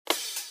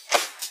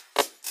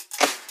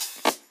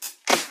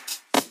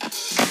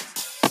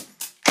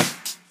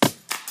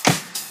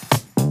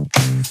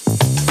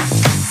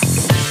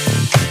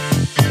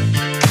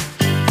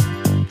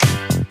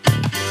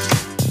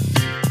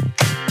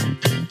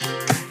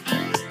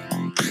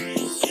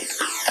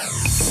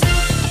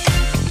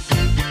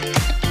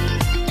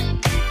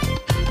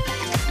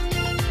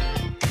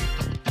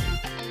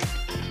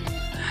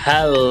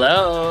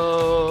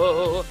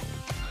Hello.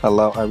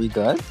 Hello, are we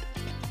good?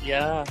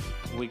 Yeah,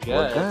 we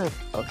We're good. good.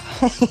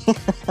 Okay.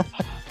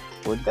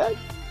 We're good.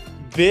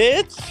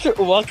 Bitch,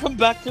 welcome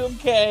back to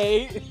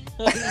MK.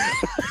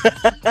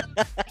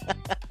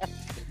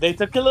 They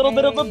took a little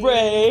bit of a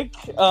break.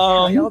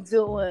 How y'all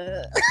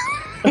doing?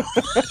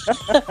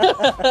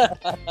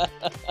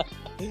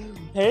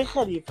 Hey,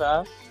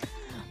 Khalifa.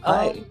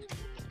 Hi.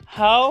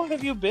 How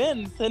have you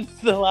been since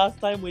the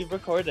last time we've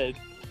recorded?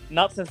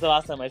 Not since the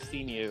last time I've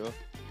seen you.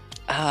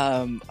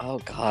 Oh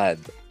God.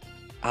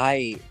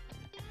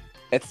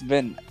 It's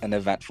been an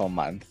eventful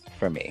month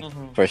for me,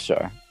 for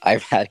sure.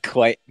 I've had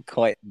quite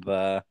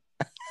the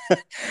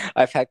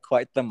I've had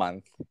quite the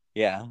month.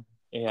 Yeah.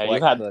 Yeah,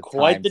 you've had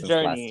quite the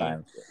journey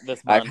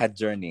this month. I've had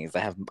journeys.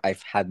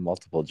 I've had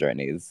multiple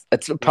journeys.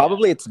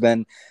 It's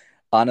been,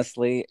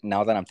 honestly,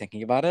 now that I'm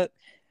thinking about it,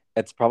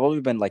 it's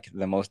probably been like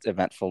the most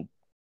eventful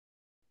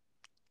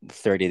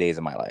 30 days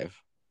of my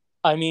life.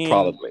 I mean,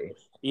 probably.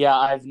 Yeah,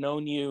 I've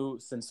known you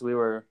since we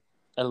were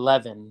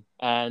 11,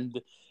 and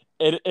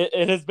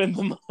it has been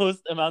the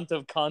most amount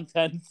of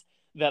content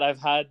that I've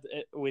had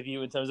with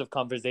you in terms of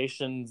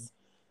conversations.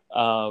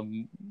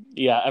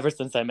 Ever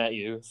since I met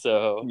you.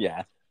 So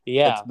yeah,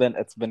 yeah,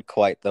 it's been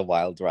quite the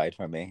wild ride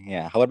for me.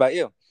 Yeah. How about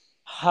you?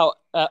 I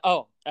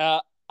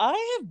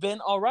have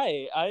been all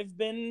right.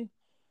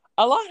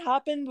 A lot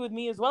happened with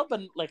me as well,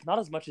 but like not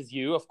as much as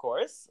you, of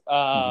course.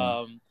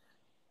 Yeah,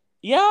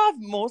 I've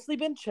mostly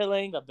been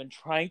chilling. I've been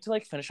trying to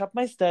like finish up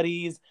my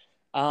studies.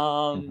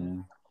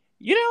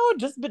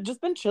 Just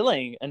been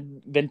chilling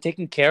and been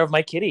taking care of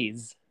my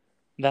kitties.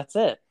 That's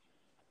it.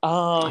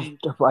 I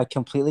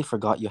completely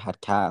forgot you had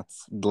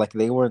cats. Like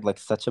they were like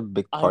such a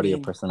big part of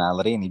your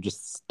personality, and you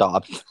just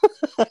stopped.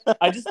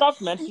 I just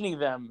stopped mentioning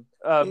them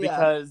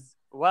because,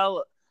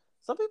 well,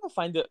 some people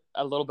find it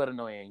a little bit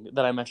annoying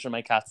that I mention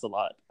my cats a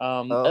lot.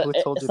 Who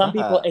told you some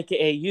that? people,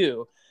 aka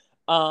you.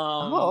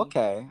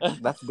 Okay,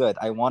 that's good.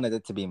 I wanted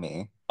it to be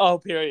me. Oh,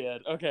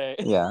 period. Okay.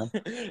 Yeah.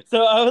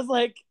 So I was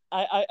like,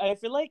 I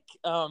feel like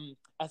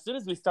as soon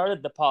as we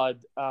started the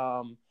pod,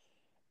 in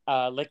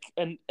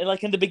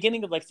the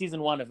beginning of like season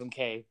 1 of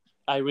MK,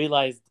 I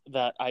realized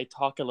that I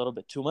talk a little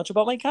bit too much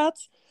about my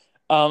cats.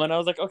 And I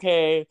was like,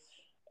 okay,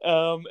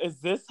 is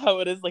this how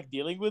it is like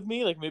dealing with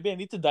me? Like maybe I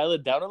need to dial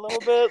it down a little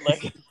bit.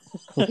 Like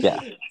yeah.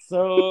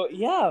 So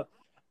yeah.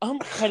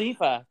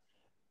 Khalifa.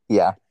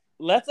 Yeah.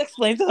 Let's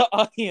explain to the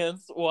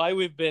audience why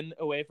we've been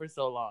away for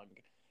so long.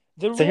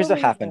 So here's what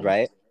happened,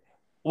 right?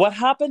 What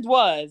happened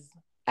was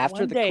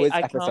after the quiz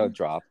episode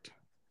dropped,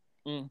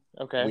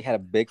 okay, we had a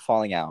big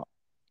falling out.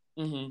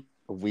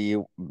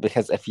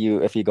 Because if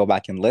you go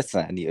back and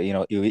listen,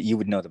 you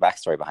would know the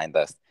backstory behind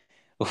this.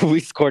 We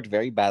scored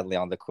very badly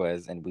on the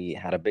quiz, and we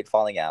had a big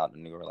falling out,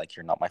 and we were like,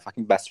 "You're not my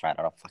fucking best friend.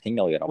 I don't fucking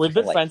know you. I don't We've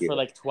been like friends you." for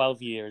like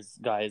 12 years,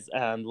 guys,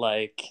 and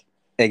like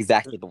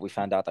exactly, but we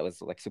found out that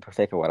was like super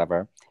fake or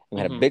whatever.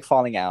 We had a big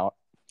falling out,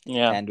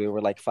 and we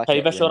were like, "Fuck it."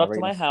 Khalifa showed up to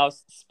my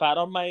house, spat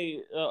on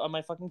my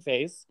fucking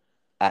face.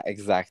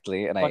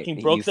 Exactly, and fucking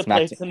broke the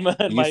plates in my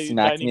you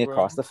smacked me room.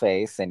 across the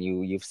face, and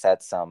you've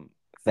said some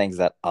things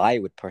that I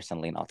would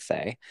personally not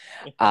say.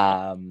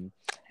 And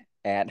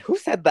who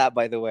said that,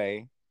 by the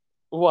way?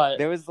 What?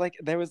 There was like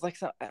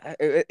some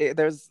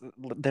there's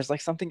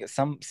like something,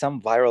 some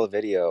viral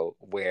video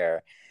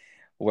where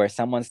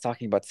someone's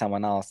talking about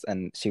someone else,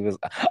 and she was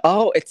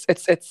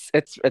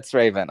it's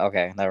Raven.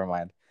 Okay, never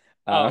mind.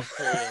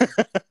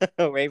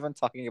 Raven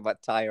talking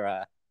about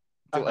Tyra.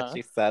 To what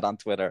she said on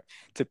Twitter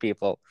to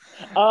people.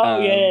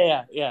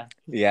 Yeah.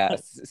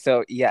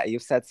 So yeah,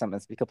 you've said some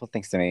unspeakable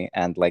things to me,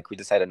 and like we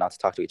decided not to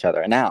talk to each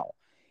other. And now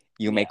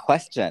you may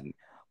question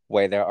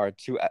why there are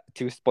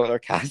two spoiler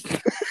casts.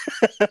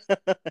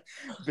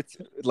 But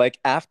like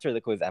after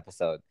the quiz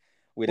episode,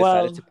 we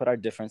decided to put our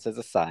differences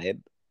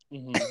aside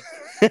and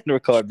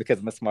record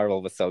because Miss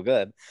Marvel was so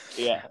good.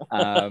 Yeah.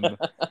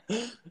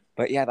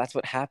 But yeah, that's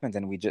what happened,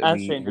 and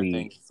Stranger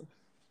Things.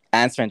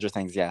 And Stranger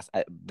Things, yes.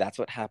 That's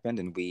what happened,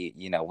 and we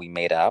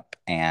made up,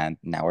 and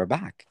now we're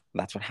back.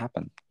 That's what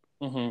happened.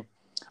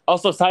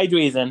 Also, side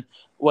reason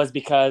was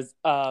because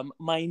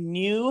my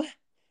new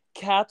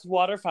cat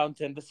water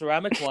fountain, the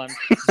ceramic one,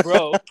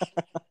 broke,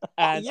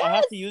 and I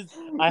had to use.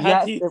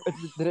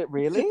 Did it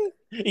really?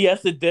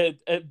 Yes, it did.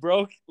 It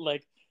broke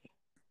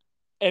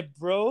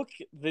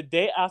the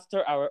day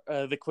after our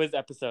the quiz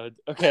episode.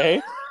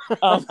 Okay,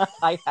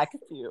 I hacked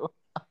you.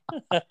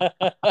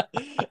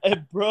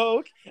 It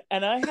broke,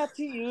 and I had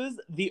to use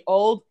the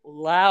old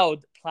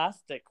loud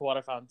plastic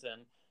water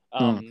fountain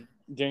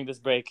during this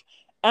break,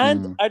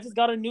 and I just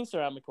got a new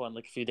ceramic one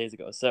like a few days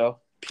ago.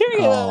 So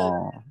period.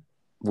 Oh,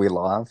 we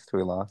lost.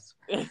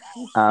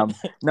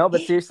 No,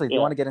 but seriously, do you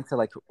want to get into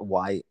like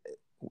why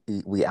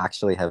we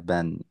actually have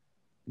been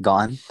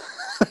gone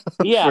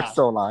for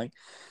so long?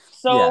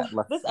 So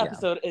this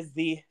episode is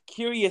the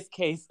curious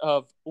case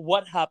of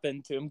what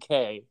happened to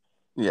MK.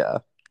 Yeah.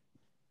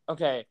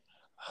 Okay,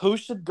 who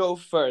should go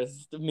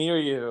first, me or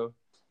you?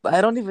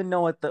 I don't even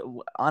know what the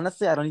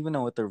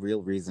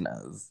real reason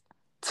is,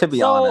 to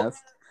be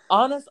honest.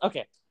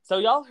 Okay, So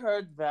y'all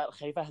heard that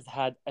Khalifa has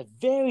had a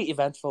very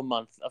eventful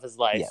month of his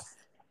life.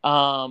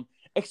 Yes.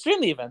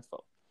 Extremely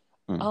eventful.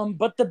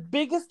 But the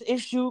biggest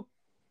issue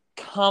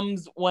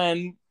comes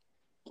when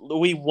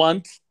we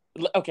want.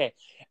 Okay,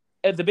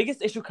 the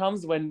biggest issue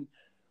comes when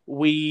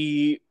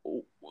when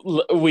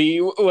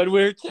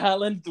we're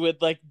challenged with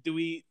like, do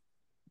we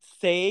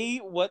say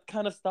what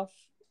kind of stuff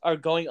are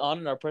going on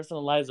in our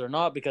personal lives or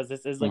not, because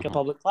this is like a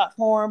public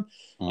platform,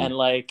 and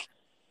like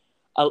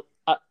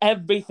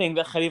everything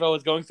that Khalifa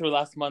was going through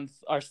last month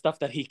are stuff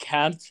that he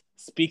can't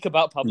speak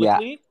about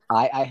publicly.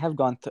 I have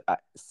gone through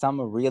some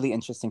really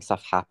interesting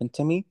stuff happened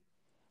to me,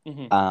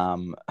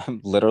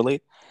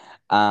 literally,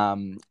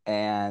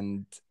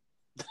 and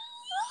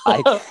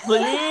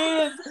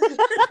please.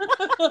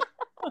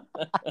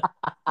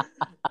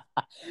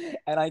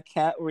 And I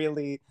can't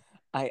really,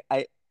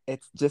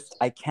 it's just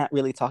I can't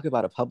really talk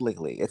about it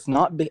publicly. It's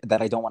not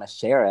that I don't want to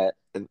share it.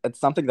 It's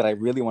something that I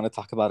really want to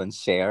talk about and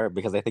share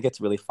because I think it's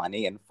really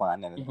funny and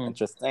fun and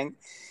interesting.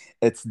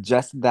 It's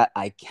just that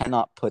I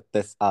cannot put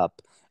this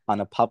up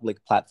on a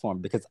public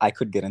platform because I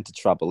could get into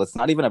trouble. It's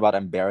not even about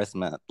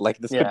embarrassment. Like,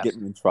 this could get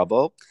me in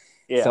trouble.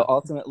 Yeah. So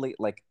ultimately,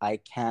 like, I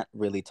can't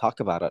really talk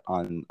about it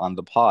on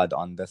the pod,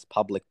 on this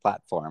public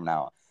platform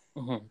now.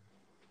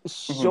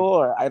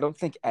 Sure, I don't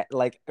think,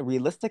 like,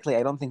 realistically,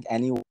 I don't think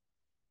anyone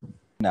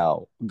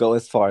go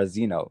as far as,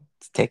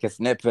 take a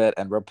snippet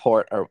and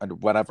report or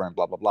whatever and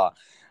blah, blah, blah.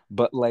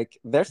 But, like,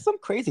 there's some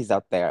crazies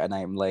out there, and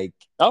I'm like...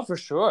 Oh, for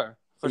sure.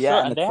 For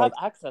sure. And they have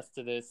access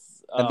to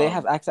this. And they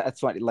have access.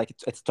 It's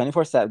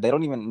 24/7. They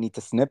don't even need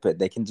to snip it.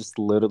 They can just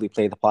literally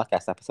play the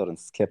podcast episode and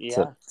skip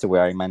to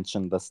where I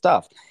mentioned the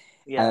stuff.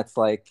 Yeah. And it's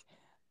like,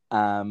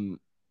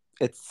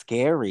 it's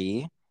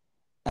scary.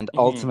 And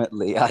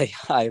ultimately,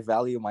 I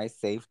value my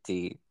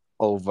safety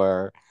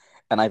over,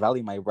 and I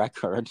value my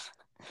record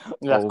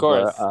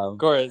over, of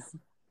course.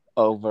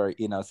 Over,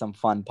 some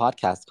fun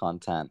podcast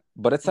content.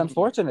 But it's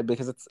unfortunate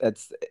because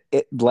it's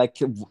like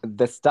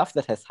the stuff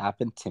that has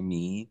happened to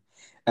me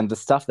and the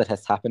stuff that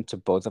has happened to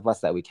both of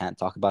us that we can't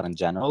talk about in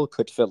general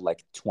could fill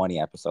like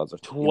 20 episodes or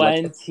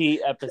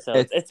 20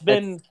 episodes. It's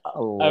been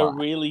a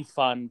really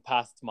fun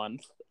past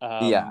month.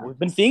 We've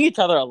been seeing each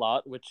other a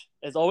lot, which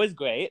is always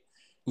great.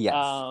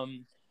 Yes.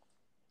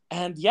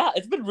 And yeah,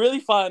 it's been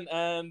really fun,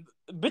 and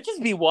bitches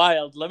be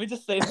wild. Let me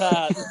just say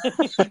that.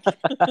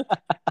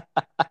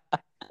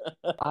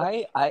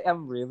 I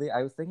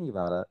was thinking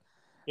about it.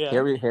 Yeah.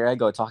 Here I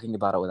go talking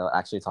about it without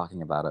actually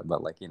talking about it,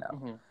 but like,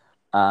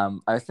 I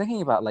was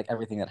thinking about like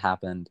everything that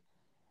happened,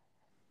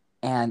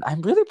 and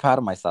I'm really proud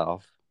of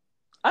myself.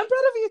 I'm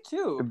proud of you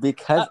too.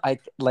 Because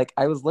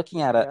I was looking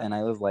at it and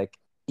I was like,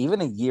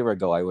 even a year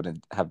ago I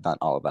wouldn't have done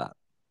all of that.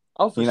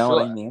 Oh, for sure. You know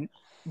what I mean?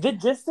 The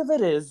gist of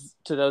it is,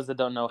 to those that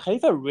don't know,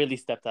 Khalifa really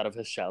stepped out of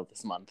his shell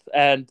this month,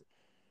 and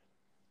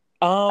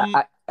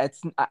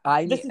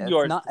this is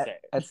yours to say.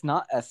 It's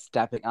not a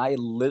stepping. I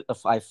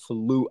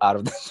flew out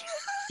of the shell.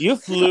 You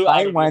flew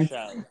out of the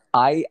shell.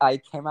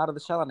 I came out of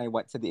the shell and I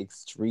went to the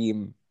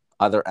extreme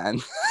other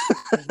end.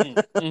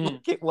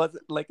 Like, it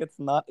wasn't like, it's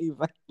not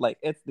even like,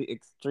 it's the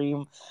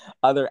extreme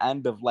other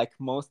end of like,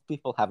 most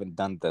people haven't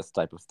done this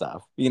type of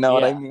stuff. You know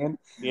what I mean?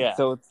 Yeah.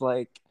 So it's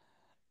like,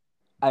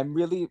 I'm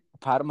really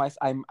proud of myself.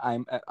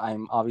 I'm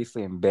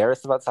obviously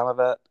embarrassed about some of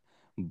it,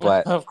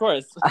 but of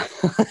course,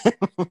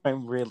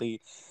 I'm really,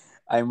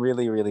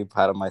 really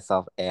proud of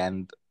myself.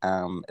 And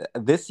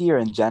this year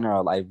in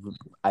general,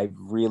 I've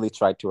really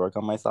tried to work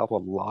on myself a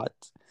lot.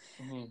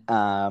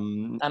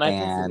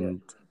 And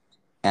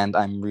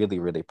I'm really,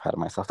 really proud of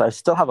myself. I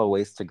still have a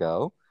ways to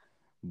go,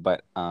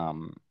 but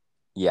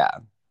yeah.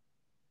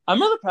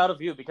 I'm really proud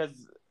of you because,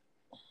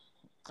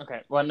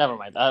 okay, well, never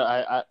mind.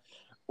 I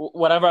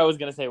whatever I was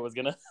gonna say was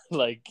gonna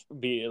like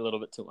be a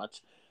little bit too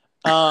much.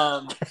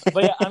 But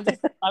yeah,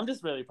 I'm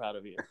just really proud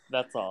of you.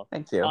 That's all.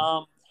 Thank you.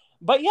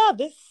 But yeah,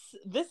 this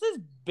is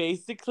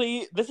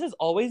basically, this has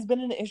always been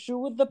an issue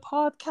with the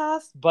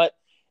podcast, but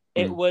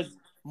it was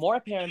more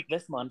apparent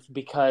this month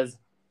because,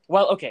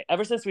 well, okay,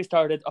 ever since we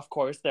started, of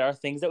course, there are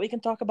things that we can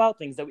talk about,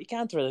 things that we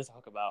can't really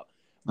talk about,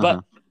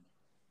 but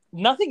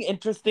nothing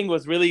interesting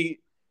was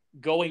really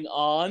going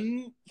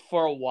on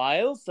for a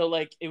while, so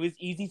like it was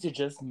easy to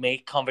just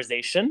make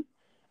conversation.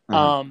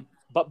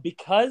 But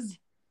because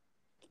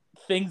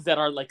things that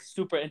are like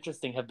super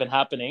interesting have been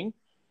happening,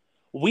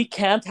 we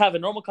can't have a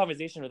normal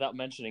conversation without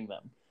mentioning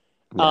them.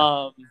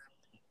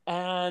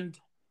 And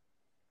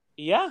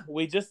yeah,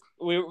 we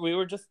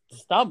were just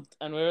stumped,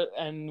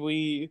 and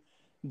we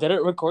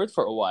didn't record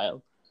for a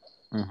while.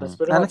 That's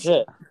pretty much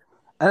it.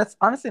 And it's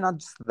honestly not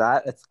just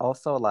that, it's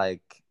also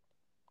like,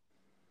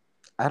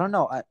 I don't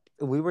know,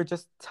 we were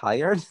just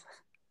tired.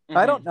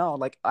 I don't know.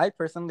 Like, I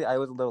personally, I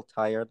was a little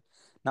tired,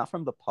 not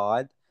from the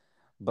pod,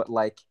 but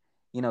like,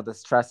 the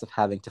stress of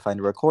having to find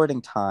a recording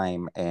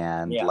time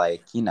and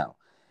like,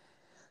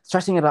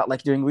 stressing about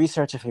like doing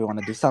research if we want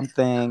to do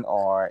something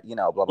or,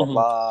 blah, blah,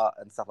 blah,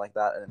 and stuff like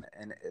that.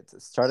 And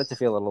it started to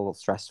feel a little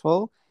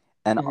stressful.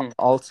 And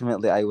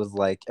ultimately, I was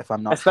like, if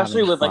I'm not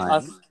especially with fun, like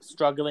us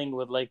struggling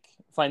with like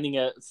finding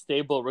a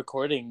stable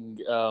recording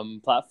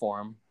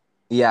platform.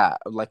 Yeah,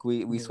 like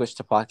we switched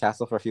to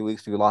Podcastle for a few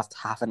weeks. We lost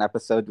half an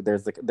episode.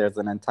 There's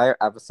an entire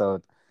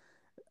episode,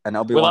 an We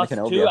Obi-Wan lost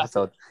Kenobi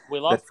episode we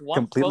that's lost one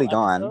full completely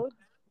gone. episode.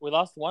 We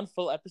lost one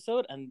full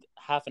episode and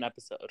half an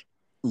episode.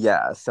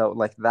 Yeah, so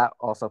like that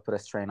also put a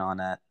strain on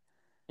it.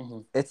 Hmm.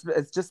 It's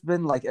just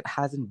been like it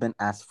hasn't been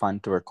as fun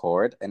to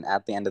record. And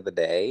at the end of the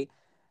day,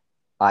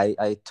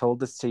 I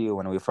told this to you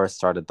when we first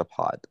started the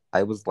pod.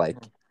 I was like,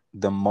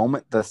 the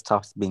moment this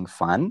stops being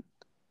fun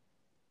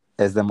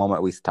is the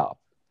moment we stop.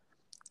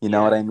 You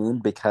know what Yeah. I mean?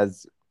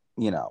 Because,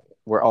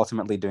 we're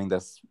ultimately doing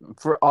this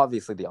for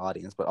obviously the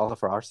audience, but also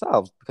for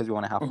ourselves because we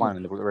want to have Hmm. fun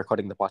and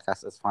recording the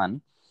podcast is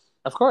fun.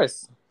 Of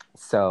course.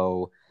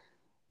 So,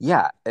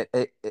 yeah,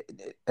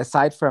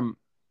 aside from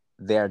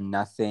there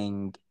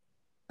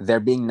there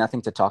being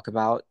nothing to talk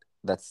about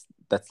that's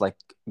like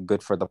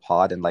good for the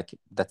pod and like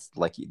that's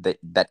like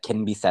that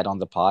can be said on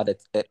the pod,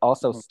 it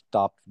also Mhm.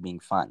 stopped being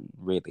fun,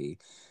 really. Yeah.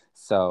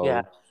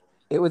 So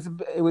it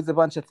was a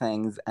bunch of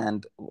things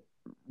and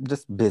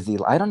just busy.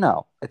 I don't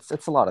know.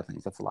 It's a lot of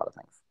things. It's a lot of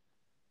things.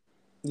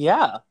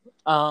 Yeah.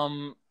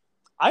 Um,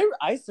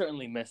 I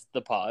certainly missed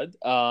the pod.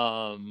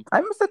 I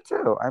miss it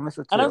too. I miss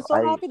it And I'm too. so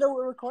happy that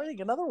we're recording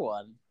another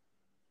one.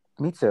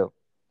 Me too.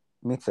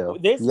 Me too.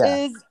 This Yeah.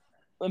 is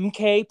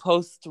MK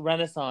post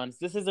Renaissance.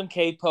 This is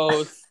MK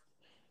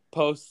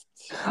post.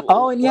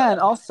 Oh, and yeah, and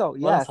also,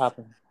 What else yes,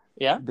 happened?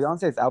 Yeah.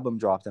 Beyonce's album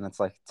dropped, and it's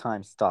like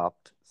time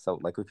stopped, so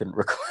like we couldn't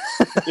record.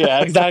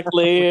 Yeah.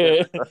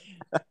 Exactly.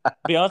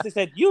 Beyonce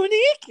said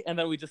unique, and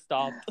then we just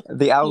stopped.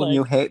 The album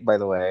you Like, hate, by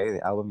the way,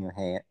 the album you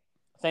hate.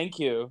 thank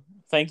you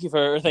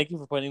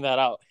for pointing that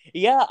out.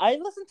 Yeah, I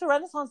listened to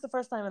Renaissance the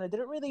first time, and I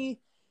didn't really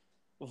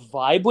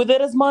vibe with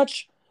it as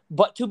much.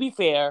 But to be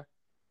fair,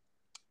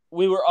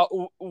 we were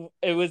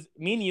it was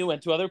me and you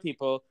and two other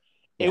people.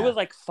 It Yeah, was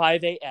like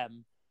 5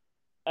 a.m.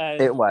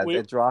 and it was. we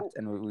It dropped,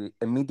 and we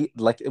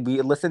immediately like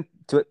we listened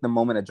to it the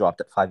moment it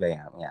dropped at 5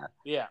 a.m. Yeah,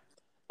 yeah,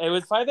 it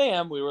was 5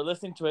 a.m. We were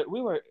listening to it.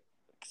 We were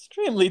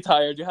extremely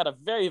tired. You had a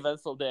very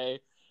eventful day,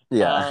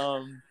 yeah.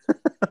 um,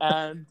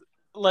 and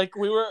like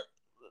we were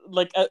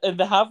like at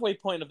the halfway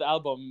point of the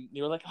album,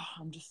 you were like, oh,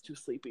 "I'm just too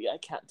sleepy. I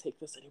can't take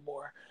this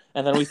anymore,"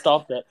 and then we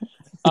stopped it.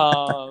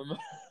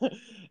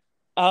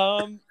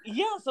 Um,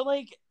 yeah. So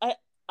like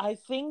I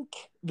think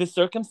the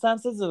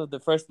circumstances of the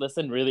first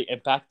listen really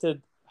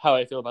impacted how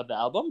I feel about the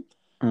album.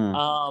 Mm,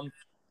 Um,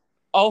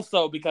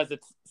 Also because it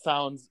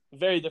sounds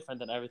very different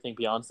than everything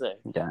Beyonce.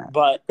 yeah.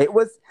 But It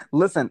was.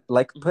 Listen,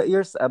 like put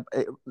your.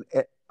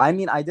 I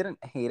mean, I didn't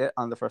hate it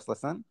on the first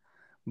listen,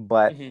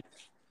 but mhm.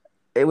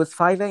 it was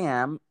 5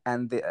 a.m.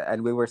 and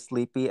we were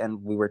sleepy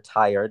and we were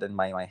tired and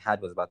my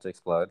head was about to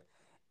explode,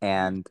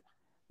 and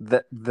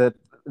the the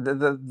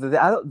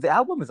the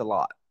album is a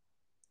lot.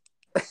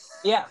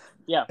 Yeah,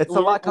 yeah, It's a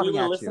lot coming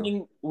at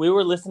you. we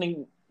were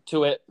listening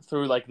to it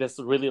through like this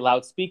really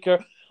loud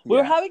speaker. We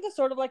were Yeah, having a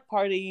sort of like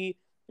party.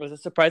 It was a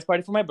surprise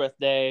party for my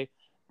birthday.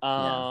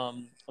 yeah.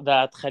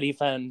 That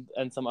Khalifa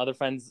and some other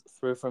friends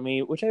threw for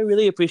me, which I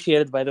really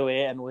appreciated, by the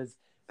way, and was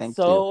Thank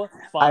you. so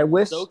I fun,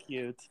 wish so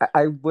cute.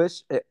 I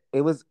wish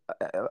it was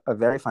a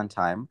very fun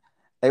time.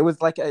 It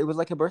was like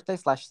a birthday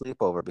slash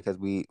sleepover because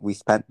we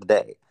spent the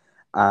day.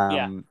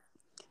 Yeah. Um,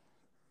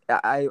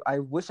 I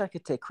wish I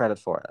could take credit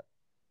for it,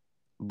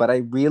 but I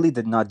really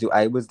did not do.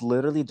 I was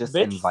literally just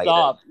Bitch, invited.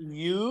 stop.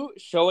 You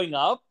showing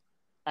up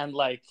and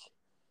like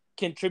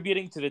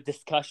contributing to the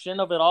discussion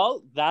of it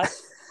all,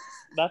 that's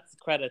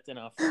credit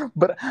enough.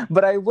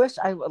 But I wish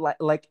I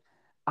like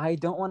I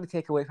don't want to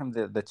take away from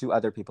the two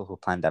other people who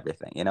planned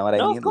everything. You know what I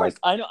No, of mean? course.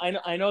 Like,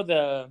 I know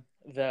the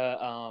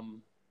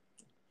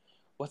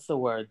what's the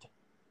word?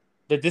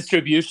 The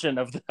distribution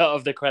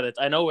of the credits.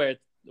 I know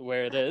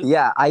where it is.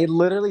 yeah, I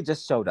literally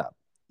just showed up.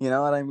 You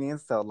know what I mean?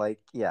 So like,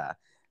 yeah.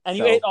 And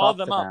you So ate all of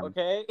props to them up, them.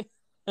 okay?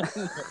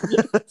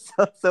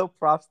 So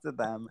props to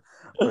them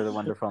for the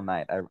wonderful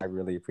night. I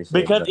really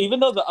appreciated Because it. even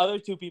though the other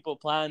two people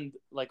planned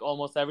like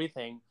almost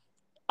everything,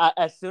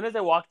 as soon as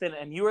I walked in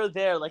and you were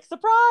there, like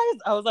surprise,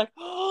 I was like,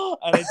 oh,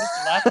 and I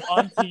just latched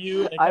onto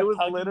you and I I kept was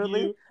hugging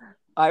literally you.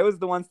 I was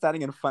the one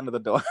standing in front of the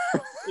door.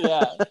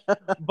 Yeah,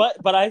 but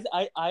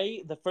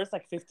I the first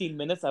like 15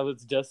 minutes I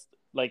was just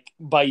like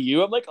by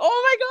you. I'm like,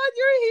 oh my god,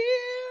 you're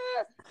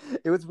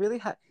here. It was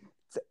really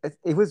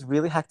it was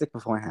really hectic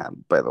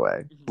beforehand, by the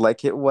way.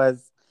 Like it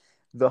was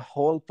the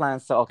whole plan.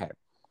 So okay,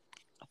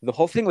 the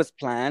whole thing was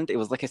planned. It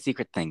was like a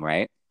secret thing,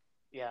 right?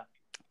 Yeah.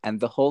 And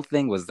the whole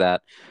thing was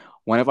that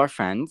one of our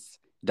friends,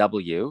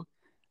 W,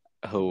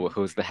 Mm-hmm.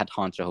 who's the head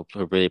honcho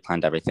who really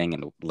planned everything,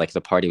 and like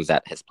the party was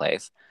at his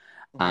place,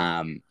 Mm-hmm.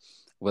 um,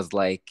 was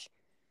like,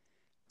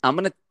 I'm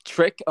gonna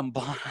trick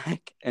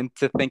Mbarak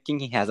into thinking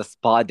he has a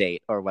spa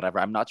date or whatever.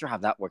 I'm not sure how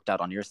that worked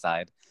out on your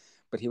side,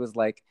 but he was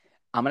like,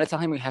 I'm gonna tell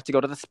him we have to go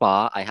to the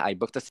spa. I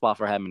booked a spa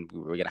for him, and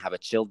we're gonna have a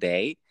chill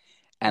day.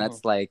 And Mm-hmm.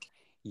 it's like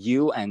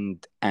you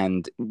and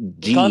The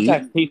G.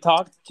 context, he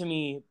talked to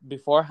me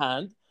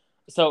beforehand.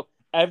 So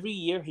every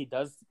year he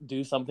does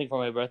do something for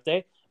my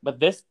birthday. But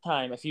this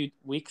time, a few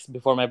weeks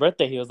before my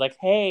birthday, he was like,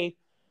 hey,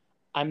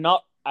 I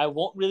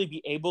won't really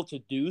be able to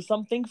do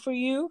something for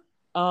you.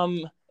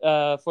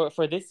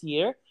 for this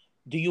year,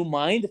 do you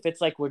mind if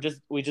it's like we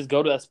just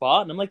go to a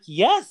spa? And I'm like,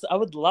 yes, I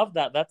would love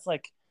that. That's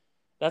like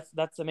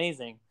that's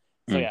amazing.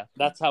 So Mm. yeah,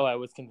 that's how I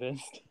was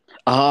convinced.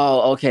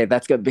 Oh, okay,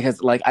 that's good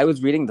because like I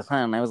was reading the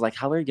plan and I was like,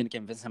 how are you gonna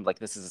convince him like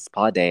this is a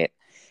spa date?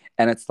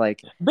 And it's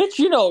like Bitch,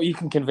 you know you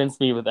can convince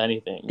me with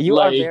anything. you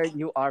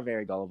are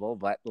very gullible,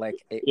 but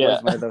like it Yeah.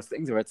 was one of those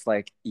things where it's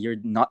like you're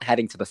not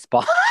heading to the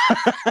spa.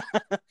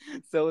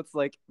 So it's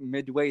like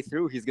midway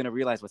through he's gonna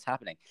realize what's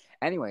happening.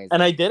 Anyways,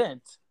 And I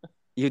didn't.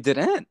 you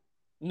didn't.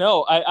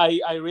 No,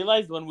 I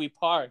realized when we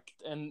parked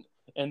in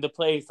the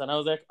place, and I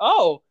was like,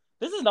 oh,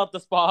 this is not the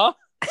spa.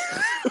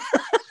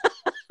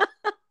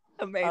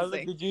 I was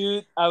like, Amazing.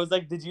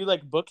 did you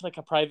like book like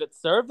a private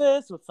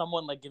service with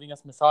someone like giving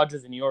us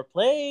massages in your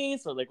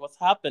place, or like what's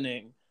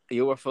happening?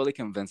 You were fully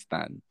convinced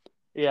then.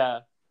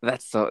 Yeah,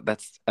 That's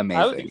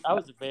amazing. I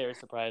was very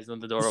surprised when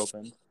the door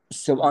opened.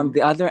 So on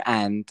the other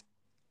end,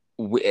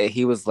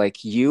 he was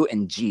like, you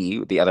and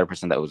G, the other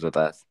person that was with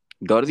us,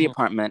 go to the Mhm.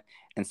 apartment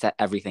and set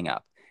everything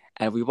up.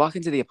 And we walk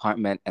into the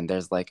apartment and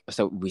there's like,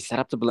 so we set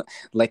up the balloon.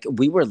 Like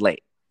we were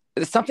late.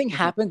 Something Mhm.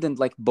 happened and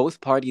like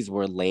both parties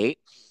were late.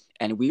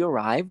 And we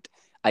arrived,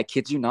 I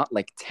kid you not,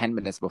 like 10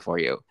 minutes before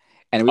you.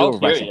 And we Oh, were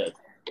rushing period.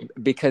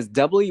 because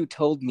W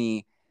told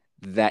me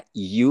that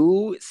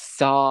you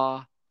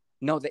saw,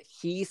 no, that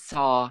he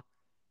saw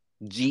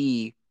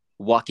G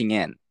walking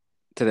in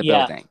to the Yeah,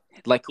 building.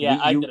 Like yeah,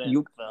 I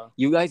didn't though.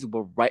 you guys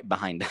were right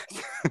behind us.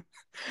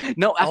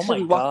 No, Oh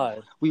actually my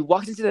god. we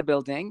walked into the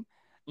building.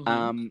 Hmm.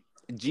 Um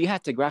G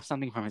had to grab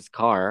something from his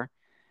car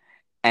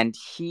and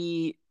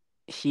he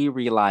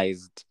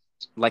realized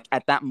like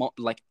at that moment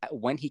like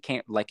when he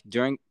came like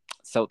during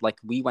so like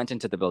we went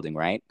into the building,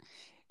 right?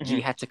 G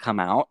Hmm. had to come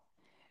out.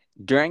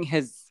 During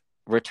his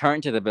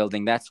return to the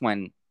building, that's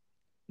when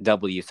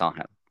W saw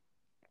him.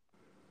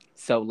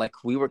 So like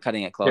we were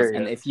cutting it close,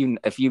 and Period.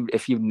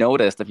 if you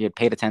noticed, if you had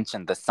paid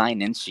attention, the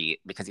sign in sheet,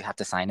 because you have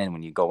to sign in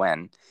when you go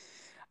in,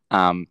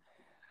 um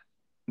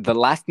the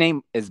last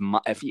name is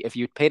if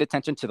you paid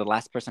attention to the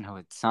last person who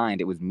had signed,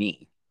 it was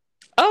me.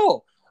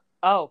 Oh,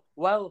 oh,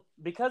 well,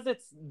 because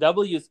it's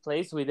W's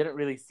place, we didn't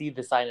really see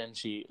the sign-in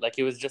sheet. Like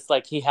it was just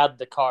like he had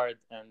the card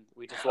and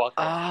we just walked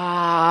in.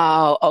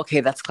 Oh,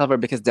 okay, that's clever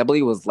because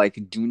W was like,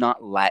 do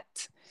not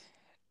let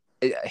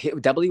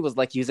W was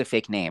like, use a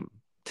fake name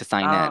to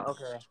sign Ah, in,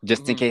 okay.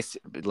 just in Hmm. case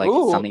like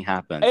Ooh, something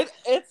happens.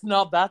 it's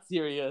not that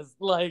serious.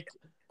 Like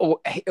Oh,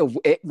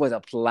 it was a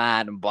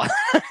plan, but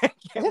it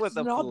it's was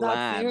a not that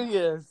plan.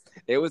 serious.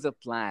 It was a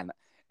plan,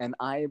 and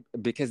I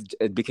because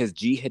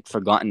G had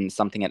forgotten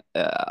something at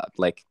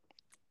like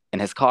in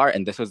his car,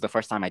 and this was the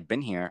first time I'd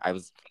been here.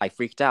 I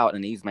freaked out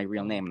and I used my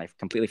real Mhm. name, and I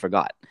completely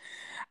forgot.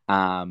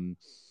 Um,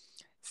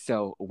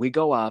 so we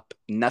go up.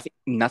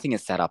 Nothing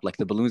is set up. Like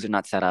the balloons are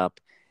not set up.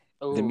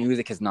 The Ooh.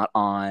 music is not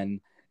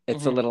on.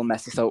 It's a Hmm. little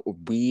messy. So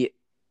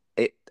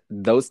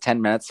those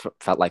 10 minutes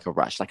felt like a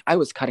rush. Like I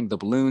was cutting the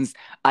balloons.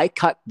 I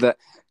cut the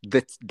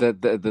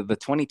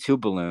 22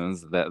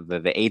 balloons,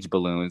 the age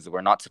balloons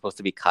were not supposed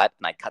to be cut,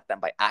 and I cut them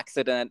by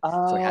accident.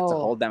 So I had to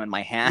Oh, hold them in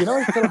my hand. you know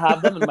I still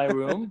have them in my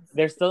room.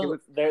 It was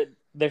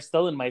They're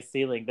still in my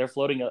ceiling. They're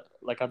floating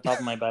like on top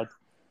of my bed.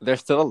 they're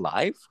still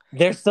alive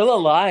Th're still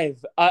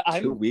alive. 2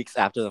 I'm weeks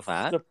after the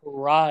fact.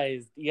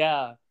 surprised.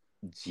 Yeah.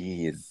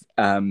 Jeez.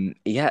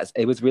 Yes,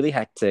 it was really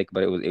hectic,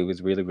 but it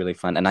was really really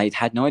fun, and I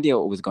had no idea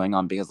what was going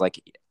on because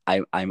like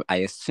I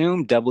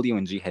assumed W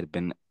and G had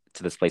been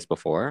to this place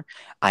before.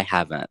 I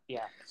haven't.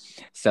 Yeah.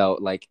 So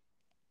like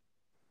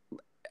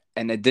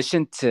in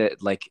addition to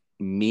like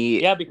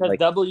me Yeah, because like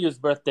W's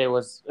birthday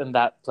was in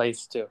that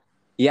place too.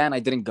 yeah, and I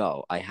didn't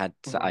go.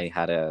 Mhm. I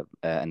had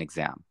an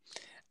exam.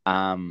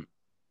 Um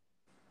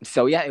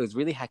so yeah, it was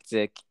really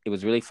hectic. It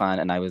was really fun,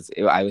 and I was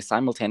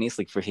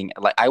simultaneously freaking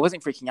like I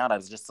wasn't freaking out. I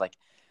was just like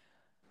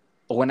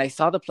when I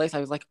saw the place, I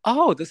was like,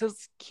 "Oh, this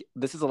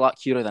is a lot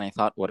cuter than I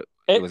thought what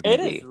it was going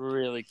It to is be."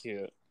 really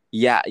cute.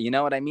 Yeah, you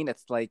know what I mean?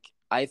 It's like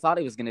I thought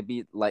it was going to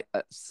be like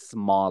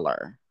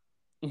smaller.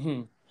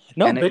 Hmm.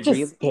 No, And it bitch is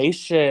really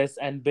spacious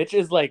and bitch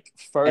is like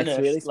it's really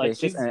furnished. Like spacious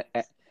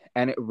she's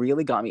and it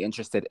really got me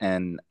interested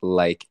in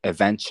like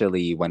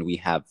eventually when we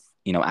have,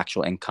 you know,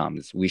 actual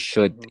incomes, we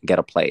should Mhm. get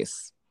a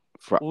place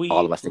for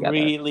all of We us together.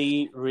 really,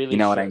 You really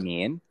know what I should.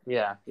 mean?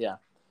 Yeah, yeah.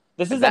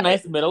 This is a That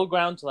nice middle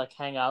ground to like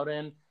hang out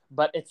in,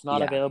 but it's not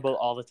yeah. available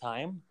all the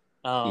time.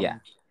 Yeah.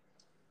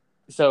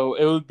 So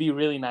it would be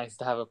really nice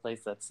to have a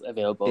place that's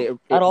available at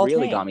It all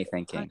really got me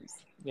thinking. times.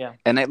 Yeah.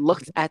 And I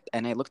looked at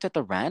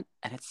the rent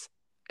and it's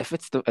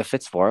if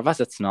it's four of us,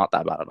 it's not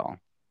that bad at all.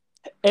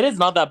 It is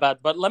not that bad,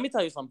 but let me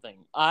tell you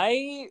something.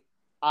 I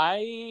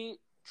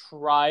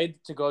tried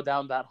to go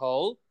down that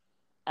hole,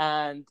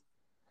 and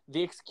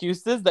the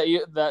excuses that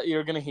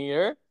you're gonna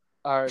hear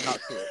are not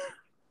cute.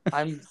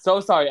 I'm so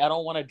sorry. I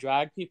don't want to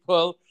drag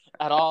people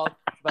at all,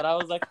 but I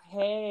was like,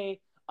 hey,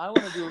 I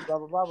want to do blah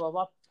blah blah blah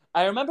blah.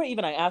 I remember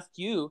even I asked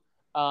you,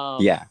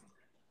 Yeah.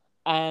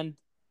 and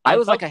I I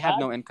was like felt I have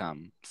bad. no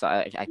income, so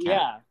I can't.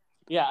 Yeah,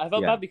 yeah, I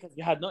felt Yeah. bad because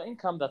you had no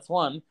income. That's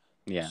one.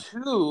 Yeah.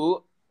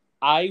 Two,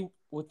 I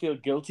would feel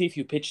guilty if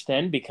you pitched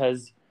in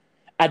because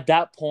at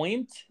that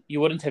point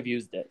you wouldn't have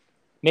used it.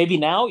 Maybe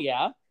now,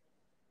 yeah.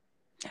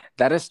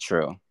 That is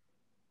true.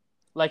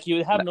 Like you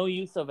would have no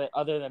use of it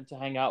other than to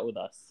hang out with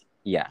us.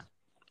 Yeah.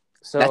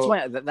 So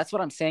That's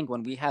what I'm saying.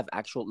 When we have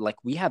actual, like,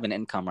 we have an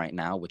income right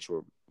now, which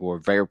we're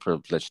very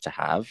privileged to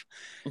have.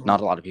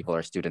 Not a lot of people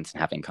are students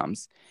and have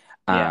incomes.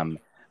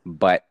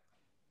 But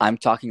I'm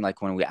talking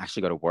like when we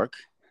actually go to work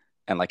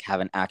and like have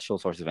an actual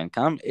source of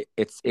income,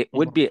 it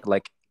would be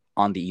like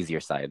on the easier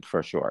side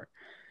for sure.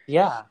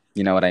 Yeah.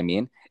 You know what I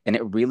mean? And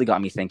it really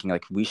got me thinking,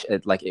 like, we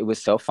should, like, it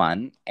was so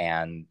fun,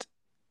 and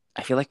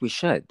I feel like we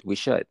should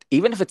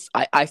even if it's,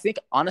 I think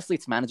honestly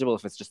it's manageable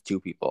if it's just 2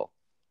 people.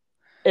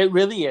 It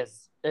really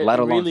is. It let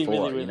alone really, 4,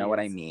 really, really you know what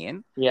I is.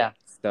 mean? Yeah.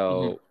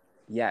 So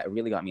yeah, it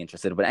really got me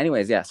interested. But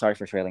anyways, yeah, sorry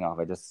for trailing off.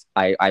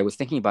 I was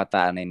thinking about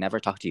that and I never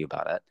talked to you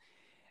about it.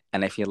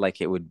 And I feel like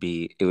it would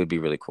be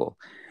really cool.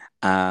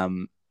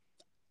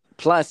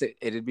 Plus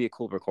it'd be a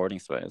cool recording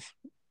space.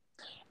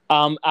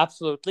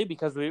 Absolutely,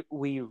 because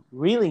we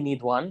really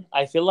need one.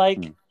 I feel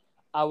like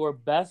our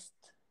best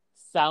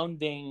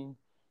sounding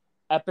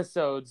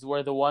episodes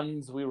were the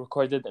ones we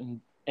recorded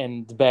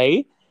in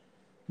Dubai,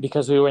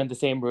 because we were in the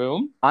same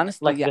room.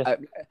 Honestly, Like yeah,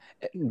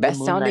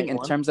 best sounding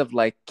in terms of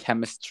like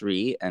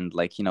chemistry and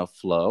like, you know,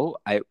 flow.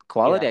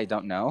 Quality, I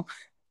don't know,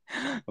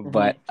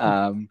 but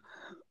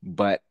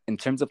in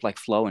terms of like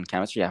flow and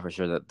chemistry, yeah, for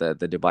sure that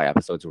the Dubai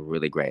episodes were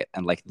really great,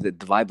 and like the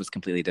vibe was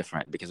completely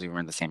different because we were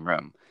in the same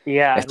room.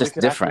 Yeah, it's and just we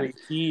could different.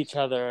 actually see each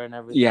other and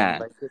everything. Yeah,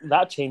 like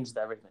that changed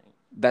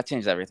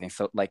everything.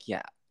 So like,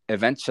 yeah,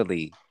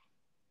 eventually,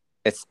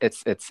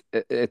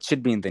 it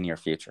should be in the near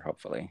future,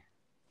 hopefully.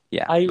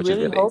 Yeah, I which is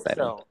really really hope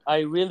exciting. so. I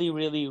really,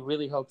 really,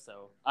 really hope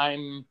so.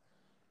 I'm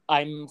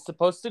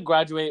supposed to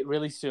graduate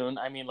really soon.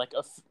 I mean, like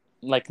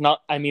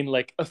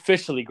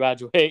officially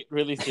graduate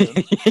really soon.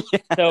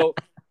 So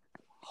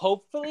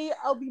hopefully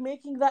I'll be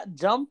making that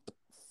jump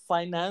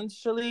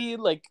financially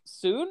like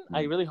soon.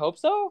 I really hope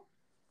so.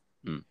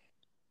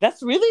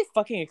 That's really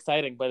fucking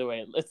exciting, by the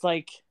way. It's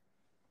like,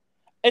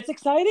 it's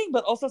exciting,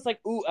 but also it's like,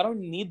 ooh, I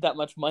don't need that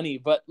much money,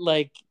 but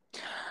like,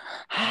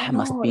 it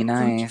must be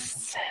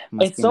nice.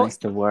 Must be nice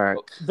to work.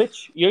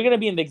 Bitch, you're gonna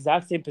be in the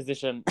exact same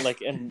position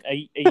like in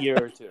a year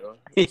or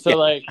 2. So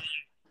like,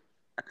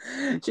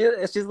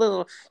 she's a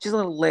little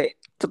late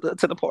to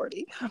the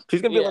party.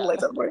 She's gonna be a little late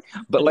to the party.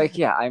 But like,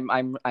 yeah,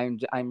 I'm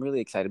really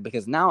excited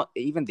because now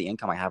even the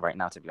income I have right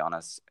now, to be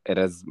honest, it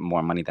is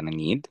more money than I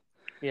need.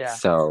 Yeah.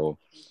 So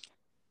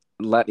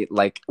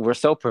we're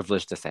so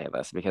privileged to say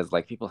this because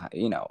like people,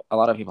 you know, a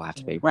lot of people have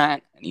to pay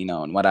rent, and you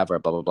know, and whatever,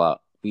 blah blah blah.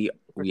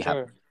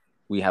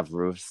 We have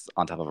roofs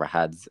on top of our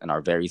heads in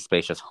our very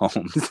spacious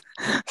homes,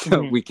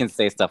 so we can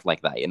say stuff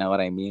like that. You know what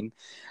I mean?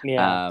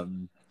 Yeah.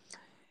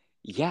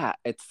 Yeah,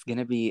 it's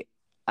gonna be.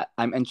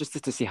 I'm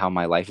interested to see how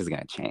my life is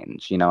gonna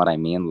change. You know what I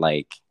mean?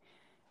 Like,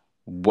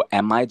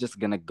 am I just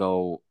gonna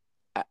go?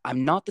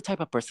 I'm not the type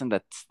of person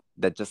that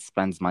just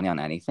spends money on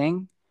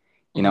anything.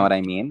 You know what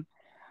I mean?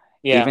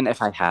 Yeah. Even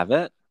if I have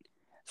it.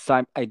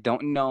 So I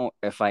don't know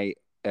if like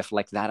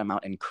that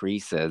amount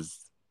increases,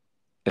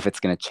 if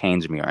it's gonna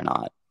change me or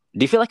not.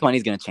 Do you feel like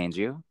money's gonna change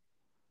you?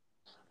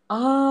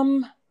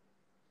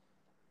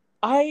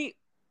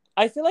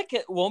 I feel like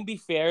it won't be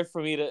fair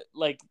for me to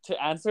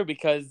answer,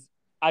 because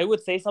I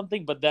would say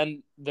something, but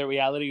then the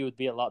reality would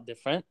be a lot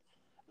different.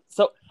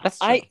 So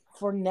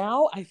for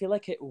now, I feel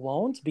like it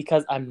won't,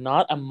 because I'm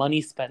not a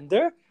money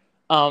spender.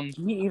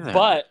 Me either.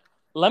 But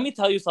let me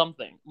tell you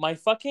something. My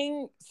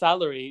fucking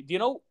salary. Do you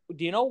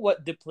know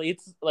what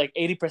depletes like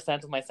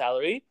 80% of my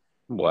salary?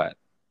 What?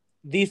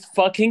 These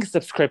fucking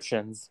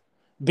subscriptions.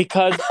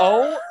 Because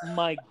oh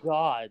my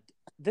god,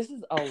 this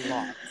is a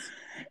lot.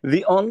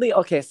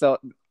 So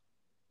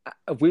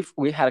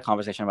we had a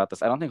conversation about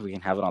this. I don't think we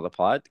can have it on the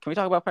pod. Can we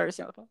talk about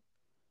piracy on the pod?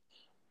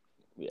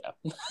 Yeah.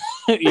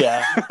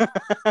 Yeah.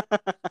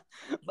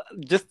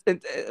 Just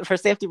for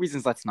safety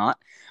reasons, let's not.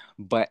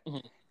 But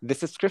the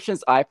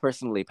subscriptions I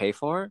personally pay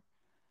for,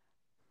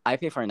 I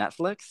pay for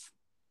Netflix.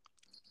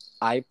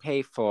 I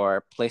pay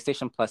for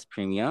PlayStation Plus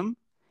Premium.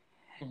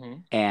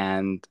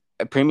 And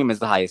Premium is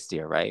the highest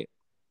tier, right?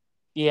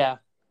 Yeah.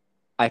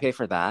 I pay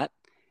for that.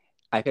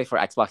 I pay for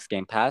Xbox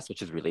Game Pass,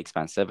 which is really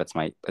expensive. It's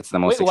the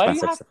most expensive. Why do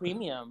you have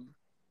Premium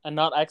and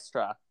not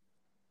Extra?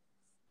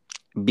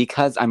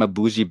 Because I'm a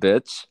bougie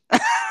bitch.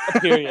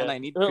 Period. And I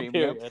need Premium.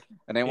 Period.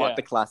 And I want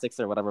the classics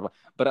or whatever.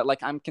 But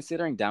like, I'm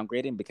considering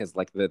downgrading because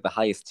like the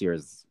highest tier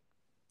is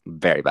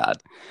very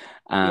bad.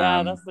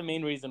 Yeah, that's the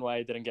main reason why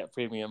I didn't get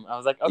Premium. I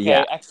was like,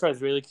 okay, Extra is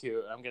really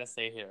cute. I'm gonna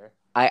stay here.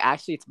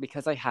 It's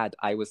because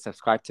I was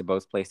subscribed to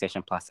both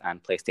PlayStation Plus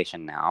and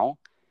PlayStation Now.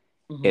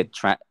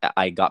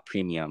 I got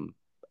Premium.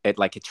 It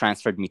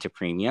transferred me to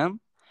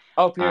Premium.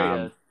 Oh,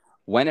 period.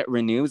 When it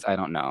renews, I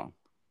don't know.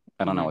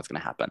 I don't know what's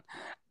gonna happen.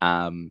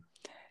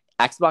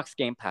 Xbox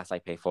Game Pass I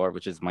pay for,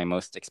 which is my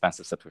most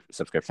expensive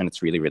subscription.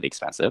 It's really, really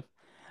expensive.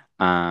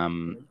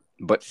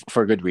 But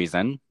for good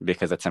reason,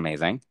 because it's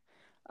amazing.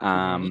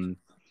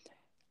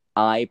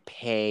 I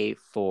pay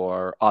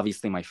for,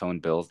 obviously, my phone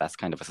bills. That's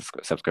kind of a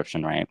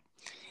subscription, right?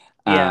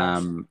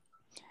 Yeah.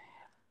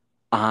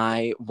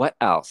 What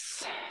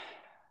else?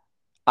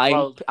 I'm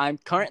Well, I'm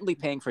currently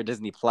paying for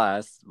Disney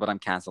Plus, but I'm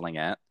canceling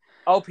it.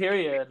 oh,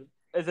 period.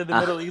 Is it the Uh,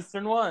 Middle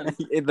Eastern one?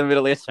 in the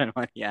Middle Eastern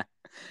one, yeah.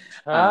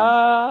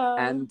 Um,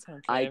 and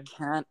Okay.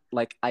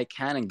 I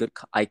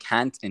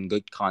can't in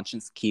good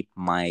conscience keep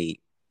my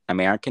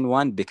American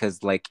one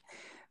because like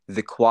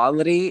the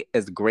quality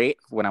is great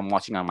when I'm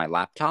watching on my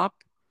laptop.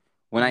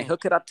 When I Mm-hmm.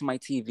 hook it up to my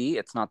TV,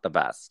 it's not the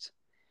best.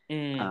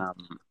 Mm.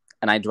 Um,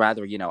 and I'd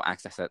rather,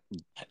 access it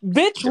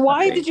Bitch,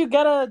 why differently. did you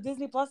get a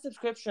Disney Plus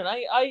subscription?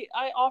 I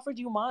offered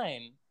you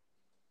mine.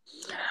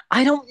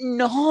 I don't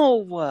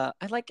know.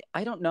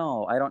 I don't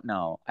know. I don't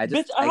know.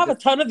 Bitch, I have a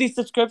ton of these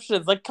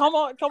subscriptions. Like, come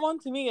on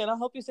to me, and I'll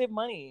help you save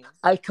money.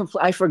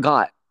 I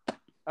forgot.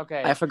 I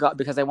Okay. forgot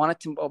because I wanted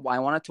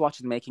to watch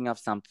the making of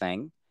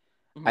something.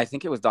 I Mm-hmm.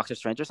 think it was Doctor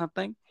Strange or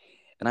something.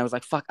 And I was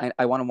like, fuck,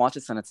 I want to watch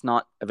this and it's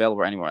not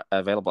available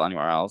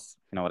anywhere else.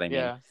 You know what I mean?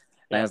 Yeah.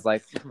 And I Yeah. was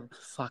like,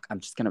 fuck, I'm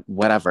just gonna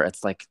whatever.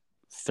 It's like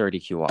 30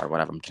 QR,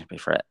 whatever, I'm gonna pay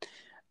for it.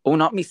 Oh,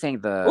 not me saying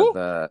Ooh,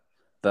 the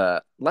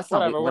let's not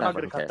be whatever. We're not whatever,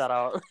 gonna who cut cares? that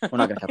out. We're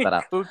not gonna cut that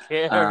out. Who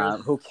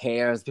cares? Who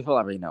cares? People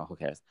already know who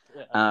cares.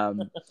 Yeah.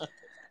 Um,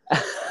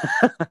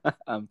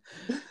 um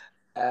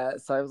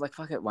so I was like,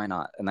 fuck it, why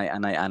not? And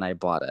I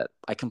bought it.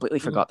 I completely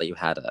Mhm. forgot that you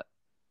had it.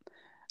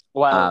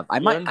 Well, I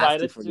you're might ask you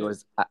invited for to.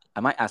 yours. I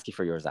might ask you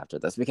for yours after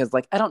this because,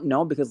 like, I don't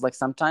know because, like,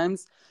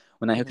 sometimes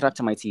when I hook it Mhm. up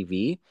to my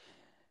TV,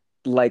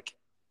 like,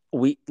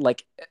 we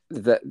like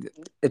the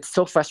it's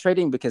so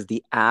frustrating because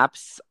the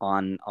apps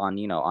on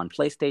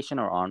PlayStation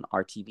or on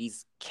our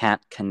TVs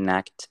can't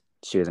connect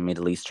to the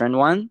Middle Eastern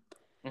one,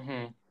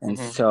 Mhm. and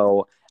Mhm.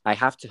 so I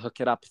have to hook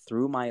it up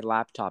through my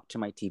laptop to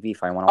my TV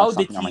if I want to watch Oh, the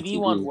something on my TV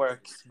one TV.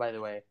 works, by the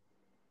way.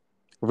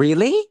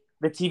 Really?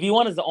 The TV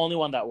one is the only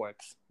one that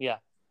works. Yeah.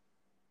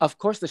 Of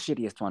course, the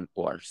shittiest one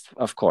works.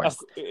 Of course.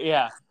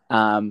 Yeah.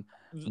 Um,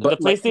 The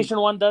but like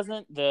PlayStation one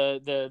doesn't.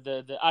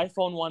 The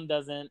iPhone one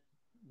doesn't.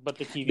 But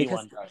the TV because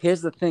one does.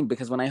 here's the thing,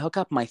 because when I hook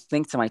up my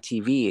thing to my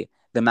TV,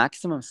 the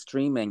maximum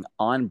streaming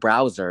on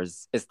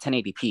browsers is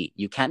 1080p.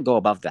 You can't go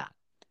above that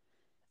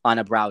on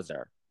a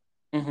browser.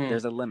 Mhm.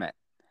 There's a limit.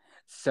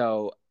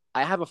 So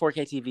I have a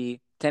 4K TV,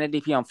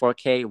 1080p on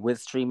 4K with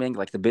streaming,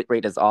 like the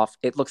bitrate is off.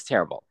 It looks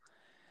terrible.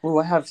 Oh,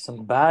 I have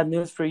some bad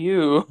news for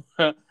you.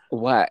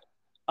 What?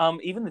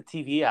 Even the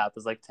TV app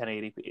is like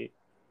 1080p.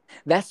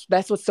 That's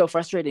what's so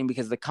frustrating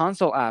because the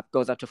console app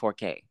goes up to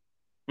 4K.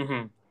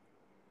 Mm-hmm.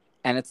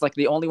 And it's like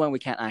the only one we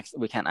can't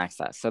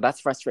access. So that's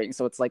frustrating.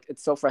 So it's like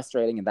it's so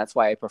frustrating, and that's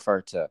why I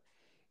prefer to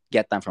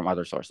get them from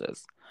other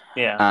sources.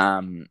 Yeah.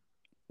 Um,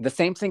 the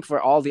same thing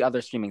for all the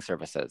other streaming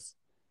services.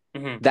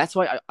 Mm-hmm. That's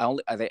why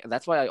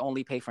I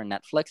only pay for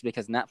Netflix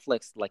because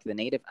Netflix, like the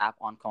native app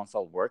on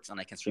console, works and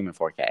I can stream in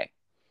 4K.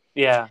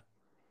 Yeah.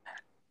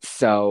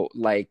 So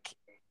like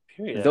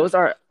Period. those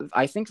are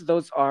I think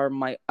those are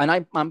my and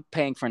I'm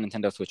paying for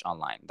Nintendo Switch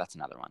Online. That's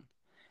another one.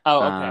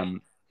 Oh, okay.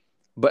 Um,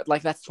 but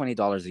like that's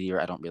 $20 a year.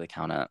 I don't really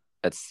count it.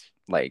 It's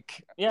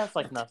like Yeah, it's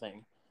like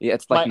nothing. yeah,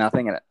 it's like My,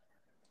 nothing,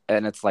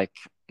 and it's like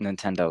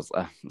Nintendo's.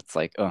 It's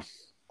like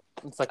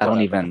it's like I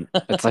don't whatever. even.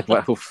 It's like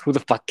what? Who the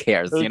fuck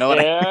cares? Who You know what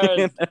I cares?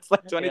 mean? It's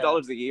like twenty Yeah.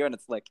 dollars a year, and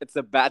it's like it's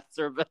a bad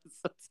service.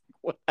 It's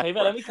like, Hey, but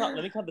whatever.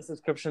 let me count the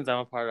subscriptions I'm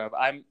a part of.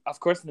 I'm of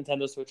course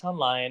Nintendo Switch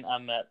Online.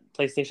 I'm at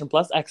PlayStation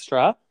Plus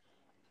Extra.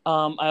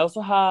 I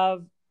also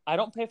have. I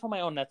don't pay for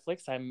my own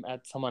Netflix. I'm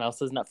at someone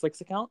else's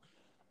Netflix account.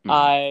 Mhm.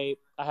 I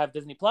have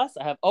Disney Plus.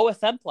 I have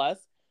OSN Plus.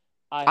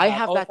 I I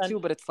have have that OSN. too,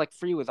 but it's like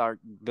free with our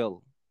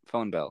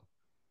phone bill.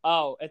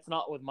 Oh, it's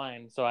not with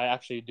mine, so I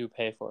actually do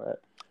pay for it.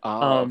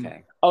 Oh,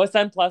 okay.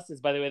 OSN Plus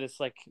is, by the way, this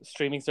like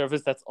streaming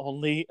service that's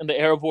only in the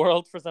Arab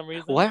world for some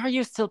reason. Why are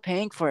you still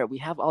paying for it? We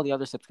have all the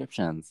other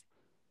subscriptions.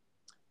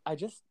 I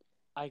just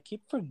I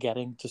keep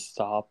forgetting to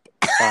stop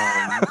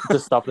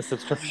the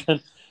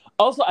subscription.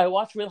 Also, I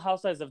watch Real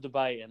Housewives of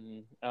Dubai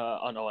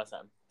on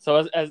OSN.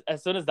 So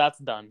as soon as that's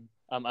done,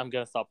 I'm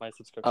gonna stop my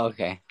subscription.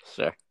 Okay,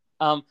 sure.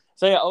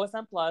 So yeah,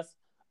 OSN Plus,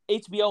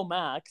 HBO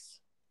Max,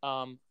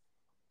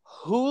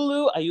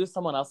 Hulu. I use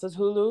someone else's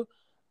Hulu.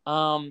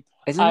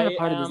 Isn't it a I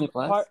part of Disney am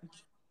Plus? part.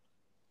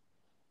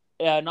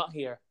 Yeah, not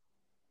here.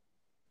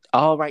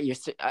 Oh, right.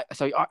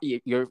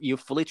 You've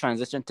fully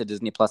transitioned to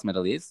Disney Plus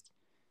Middle East.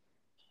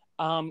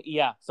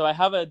 Yeah. So I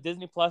have a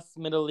Disney Plus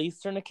Middle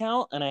Eastern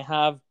account, and I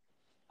have.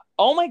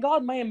 Oh my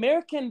God, my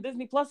American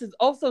Disney Plus is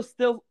also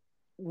still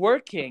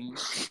working.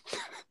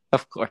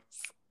 Of course.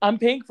 I'm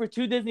paying for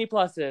 2 Disney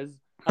Pluses.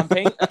 I'm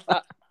paying.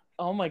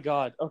 Oh my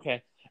God.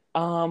 Okay.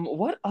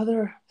 What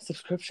other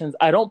subscriptions?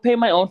 I don't pay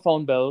my own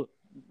phone bill.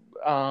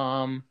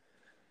 Um,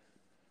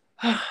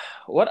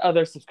 what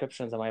other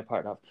subscriptions am I a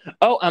part of?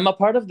 Oh, I'm a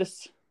part of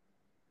this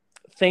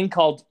thing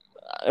called.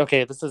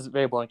 Okay, this is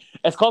very boring.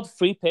 It's called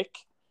Free Pick,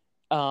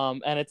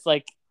 and it's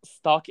like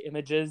stock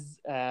images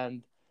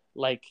and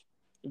like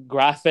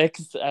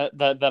graphics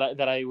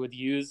that I would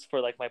use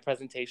for like my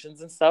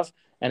presentations and stuff.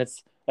 And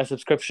it's a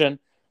subscription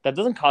that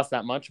doesn't cost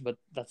that much, but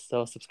that's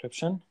still a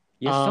subscription.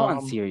 You're so Um,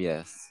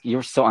 unserious.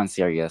 You're so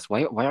unserious.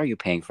 Why are you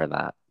paying for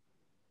that?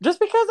 just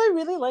because I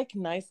really like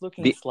nice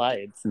looking The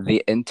slides.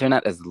 the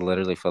internet is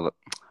literally full of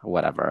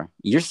whatever.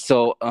 You're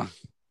so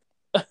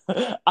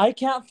I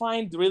can't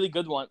find really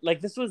good one.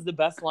 Like this was the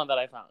best one that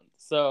I found.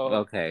 So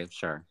okay,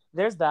 sure.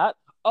 there's that.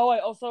 Oh, I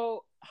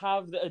also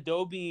have the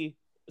Adobe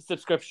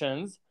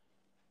subscriptions,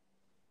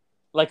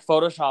 like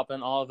Photoshop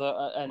and all the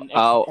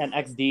Oh, and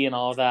XD and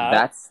all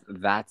that.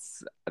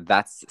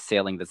 that's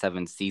sailing the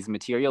seven seas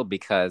material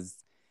because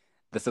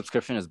the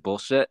subscription is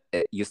bullshit.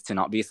 It used to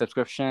not be a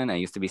subscription. It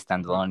used to be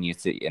standalone.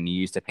 You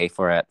used to pay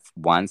for it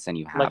once and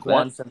you have Like it.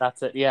 once and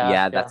that's it. Yeah,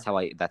 Yeah,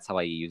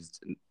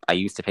 yeah. I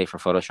used to pay for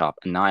Photoshop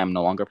and now I'm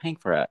no longer paying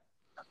for it.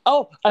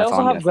 Oh, I That's all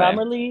also I'm have gonna say.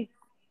 Grammarly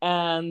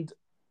and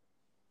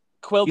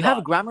You have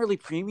Quillbot. Grammarly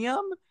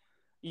Premium?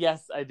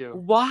 Yes, I do.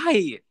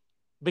 Why?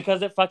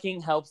 Because it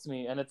fucking helps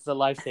me and it's a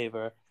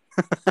lifesaver.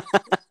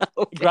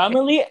 Okay.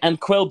 Grammarly and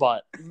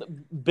Quillbot.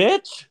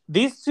 Bitch,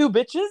 these two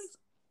bitches,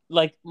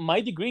 like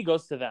my degree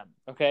goes to them,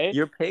 okay?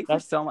 You're paying for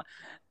That's so much.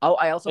 Oh,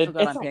 I also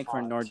forgot it's I'm a paying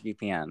for lot.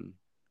 NordVPN,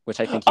 which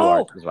I think you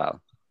are Oh, as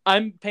well.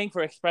 I'm paying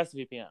for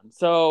ExpressVPN.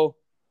 So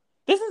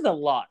this is a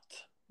lot.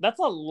 That's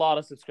a lot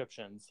of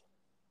subscriptions.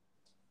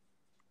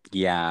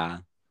 Yeah.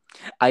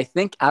 I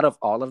think out of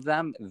all of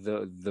them,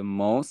 the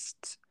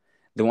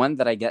one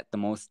that I get the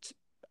most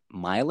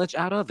mileage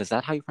out of, is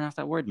that how you pronounce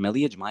that word?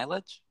 Mileage?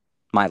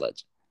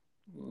 Mileage.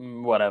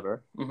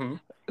 Whatever. Mm-hmm.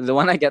 The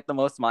one I get the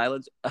most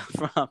mileage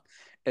from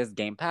is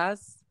Game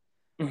Pass.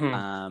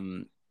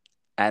 Mm-hmm.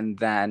 And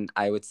then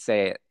I would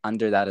say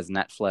under that is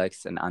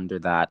Netflix, and under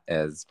that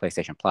is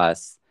PlayStation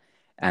Plus,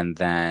 and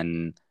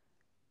then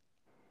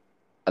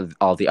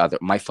all the other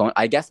my phone.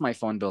 I guess my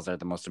phone bills are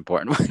the most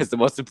important one. Is the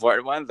most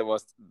important one, the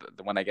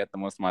one I get the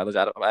most mileage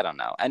out of. I don't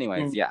know.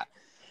 Anyways, yeah,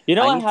 You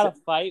know, I I need had to. a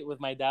fight with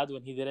my dad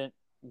when he didn't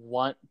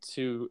want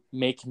to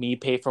make me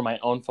pay for my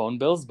own phone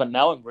bills, but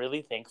now I'm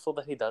really thankful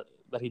that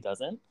he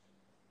doesn't.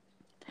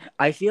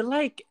 I feel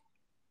like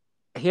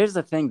here's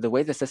the thing: the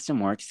way the system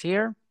works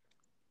here,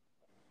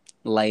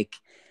 like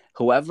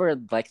whoever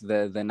like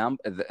the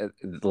number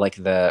like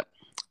the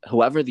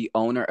whoever the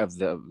owner of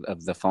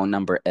the phone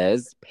number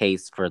is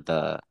pays for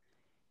the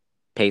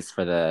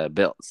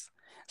bills.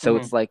 So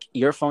Mm-hmm. it's like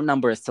your phone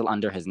number is still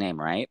under his name,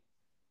 right?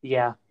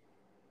 Yeah.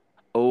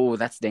 Oh,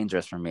 that's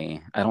dangerous for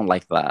me. I don't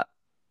like that.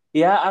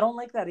 Yeah, I don't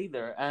like that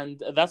either.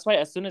 And that's why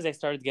as soon as I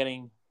started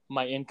getting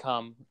my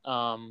income,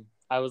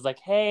 I was like,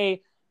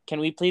 hey, can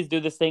we please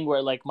do this thing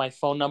where like my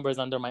phone number is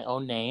under my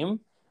own name?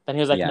 And he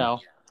was like, Yeah. no.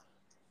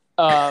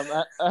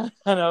 And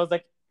I was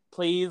like,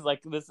 please,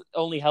 like this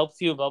only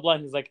helps you, blah blah.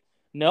 And he's like,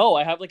 no,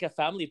 I have like a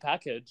family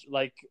package.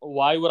 Like,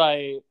 why would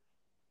I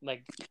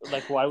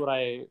why would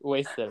I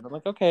waste it? And I'm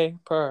like, okay,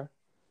 per.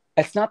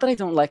 It's not that I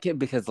don't like it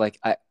because like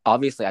I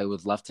obviously I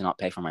would love to not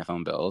pay for my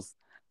phone bills.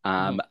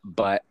 Mm-hmm.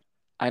 But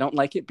I don't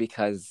like it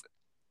because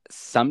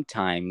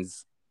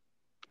sometimes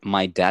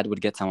my dad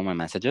would get some of my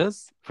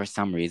messages for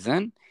some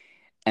reason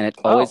and it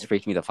always Oh,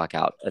 freaked me the fuck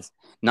out. It's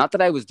not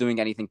that I was doing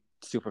anything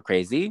super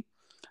crazy,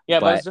 yeah,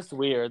 but it's but just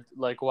weird.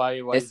 Like,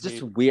 why it's is just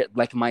he? weird.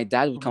 Like my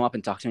dad would come Mhm. up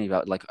and talk to me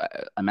about like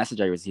a message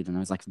I received, and I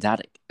was like,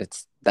 "Dad,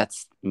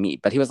 that's me."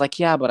 But he was like,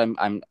 "Yeah, but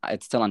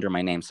it's still under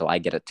my name, so I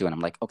get it too." And I'm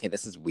like, "Okay,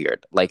 this is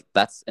weird. Like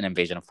that's an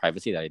invasion of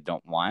privacy that I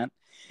don't want."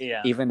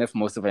 Yeah. Even if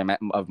most of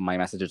my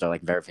messages are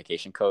like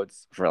verification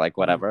codes for like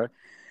Mm-hmm. whatever,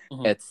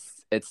 Mm-hmm.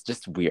 it's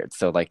just weird.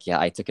 So like, yeah,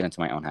 I took it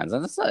into my own hands,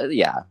 and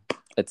yeah,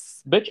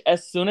 it's Bitch,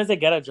 as soon as I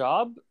get a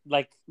job,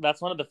 like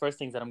that's one of the first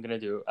things that I'm gonna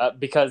do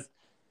because,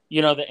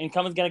 you know, the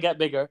income is gonna get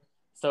bigger.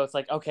 So it's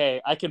like,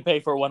 okay, I can pay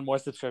for one more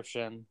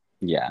subscription.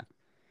 yeah.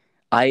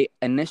 I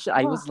initially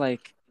I was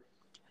like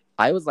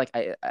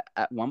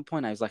at one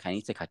point I was like I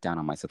need to cut down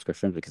on my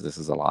subscriptions because this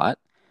is a lot.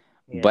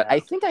 But I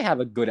Yeah. think I have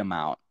a good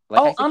amount. Like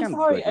I Oh, think I'm I'm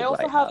sorry. good I with what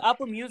also I have have.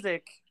 Apple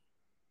Music.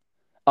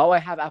 Oh, I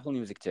have Apple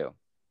Music too.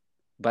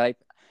 But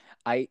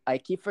I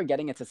keep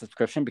forgetting it's a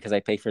subscription because I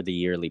pay for the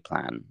yearly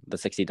plan, the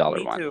 $60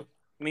 Me one. too.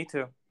 Me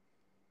too.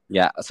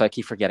 Yeah, so I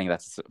keep forgetting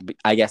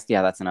I guess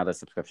yeah, that's another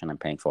subscription I'm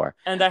paying for.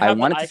 And I I have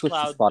the wanted to switch to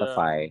iCloud.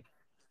 Spotify.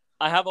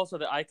 I have also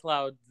the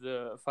iCloud,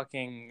 the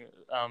fucking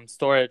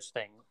storage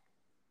thing.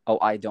 Oh,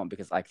 I don't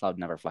because iCloud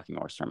never fucking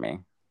works for me.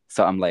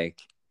 So I'm like,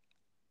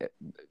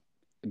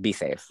 be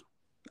safe.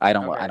 I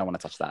Okay. don't want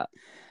to touch that.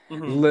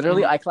 Mm-hmm.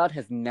 Literally, Mm-hmm. iCloud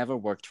has never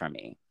worked for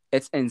me.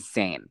 It's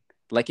insane.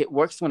 Like it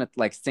works when it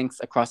like syncs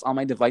across all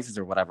my devices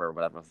or whatever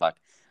the fuck.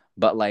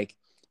 But like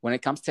when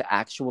it comes to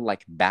actual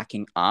like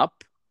backing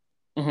up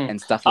Mm-hmm.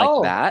 and stuff like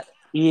Oh, that,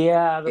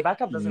 yeah. The it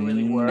backup doesn't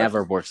really work.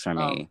 never works for Um,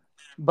 me.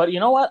 but you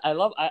know what? I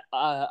love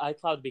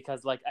iCloud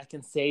because like I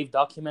can save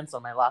documents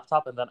on my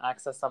laptop and then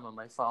access them on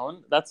my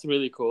phone. That's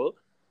really cool.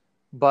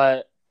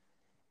 But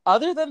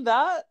other than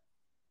that,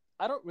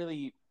 I don't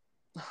really.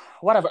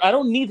 Whatever. I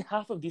don't need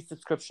half of these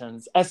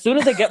subscriptions. As soon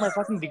as I get my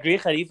fucking degree,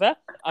 Khalifa,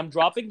 I'm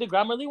dropping the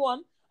Grammarly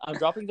one, I'm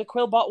dropping the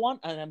Quillbot one,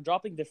 and I'm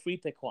dropping the Free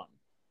Pick one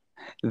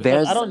because I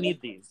There's don't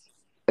need these.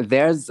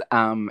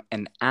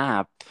 an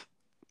app.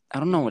 I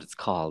don't know what it's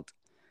called,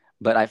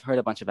 but I've heard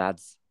a bunch of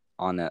ads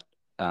on it.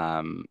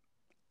 Um,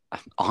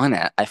 on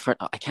it, I've heard.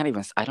 I can't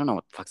even. I don't know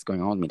what the fuck's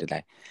going on with me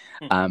today.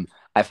 Hmm. Um,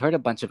 I've heard a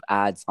bunch of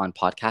ads on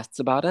podcasts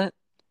about it.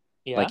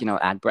 Like, Yeah.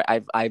 ad break.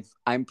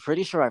 I'm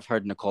pretty sure I've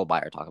heard Nicole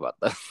Byer talk about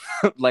this,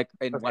 like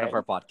in one of Okay.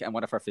 her podcast,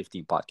 one of her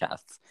 15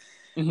 podcasts.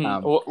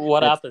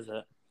 What It's app is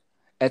it?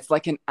 it's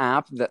like an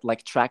app that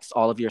like tracks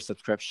all of your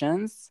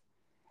subscriptions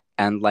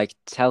and like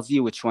tells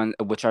you which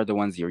are the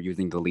ones you're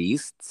using the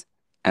least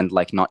and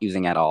like not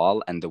using at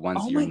all, and the ones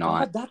Oh you're my not.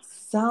 God, that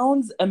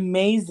sounds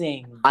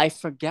amazing. I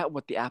forget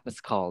what the app is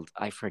called.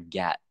 I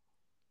forget.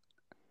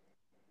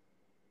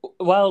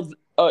 Well,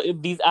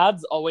 these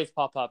ads always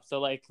pop up. So,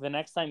 like, the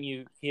next time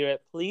you hear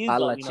it, please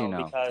I'll let me let you know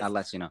know. because I'll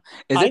let you know.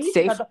 Is I it need to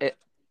safe? cut the.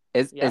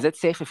 Is Yeah. it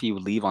safe if you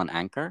leave on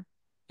Anchor?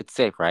 It's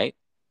safe, right?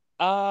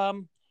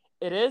 Um,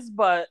 it is,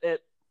 but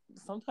it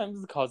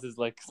sometimes causes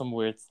like some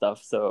weird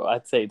stuff. So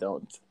I'd say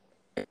don't.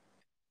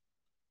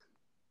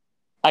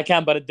 I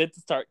can, but it did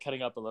start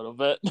cutting up a little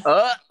bit.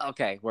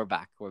 Okay, we're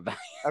back. We're back.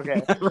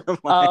 Okay. Never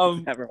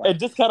mind. Never It mind.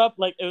 just cut up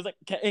like it was like,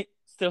 can you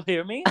still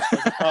hear me? I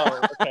was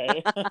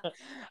like,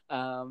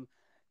 oh, okay.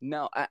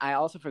 No, I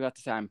also forgot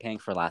to say I'm paying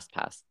for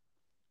LastPass.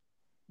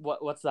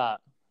 What's that?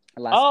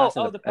 LastPass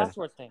Oh, the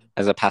password thing.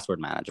 as a password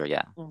manager.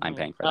 Yeah, I'm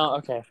paying for that. Oh,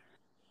 okay.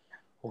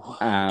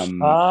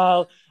 Um,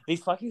 Oh,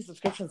 these fucking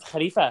subscriptions,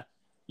 Khalifa.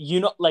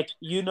 Like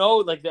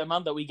the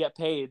amount that we get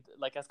paid,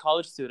 like as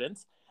college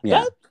students.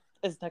 yeah, That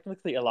is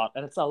technically a lot,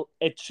 and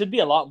it should be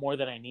a lot more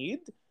than I need.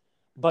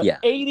 But yeah.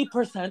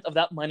 80% of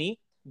that money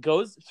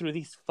goes through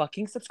these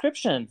fucking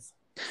subscriptions.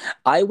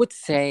 I would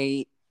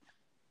say.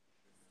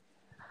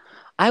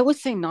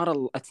 Not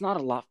a. It's not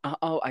a lot.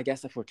 I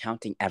guess if we're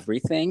counting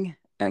everything,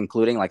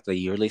 including like the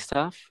yearly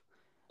stuff,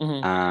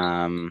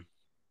 Mm-hmm.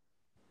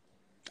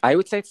 I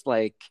would say it's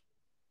like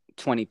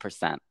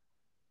 20%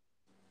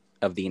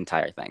 of the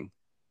entire thing.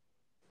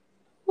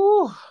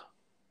 Whew.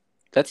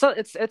 It's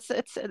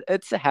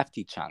a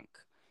hefty chunk.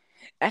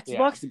 Yeah.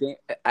 Xbox game.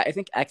 I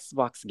think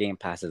Xbox Game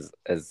Pass is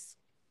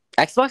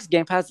Xbox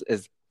Game Pass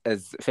is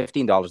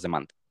 $15 a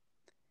month,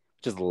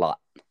 which is a lot.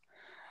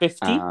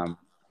 50?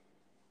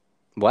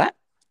 What?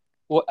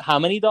 What? How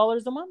many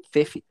dollars a month?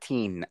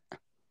 15,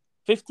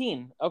 15.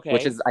 which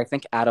Okay. is I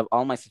think out of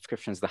all my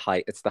subscriptions,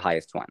 it's the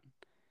highest one.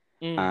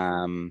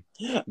 Mm.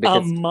 A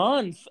Because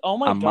month. Oh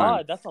my a month,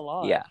 God, that's a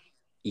lot. yeah,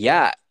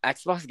 yeah.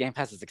 Xbox Game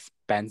Pass is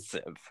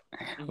expensive,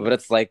 but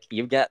it's like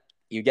you get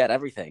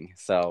everything.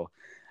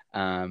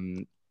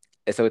 Um,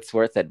 so it's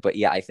worth it. But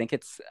yeah, I think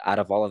it's out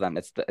of all of them,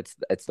 it's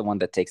the one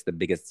that takes the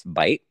biggest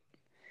bite.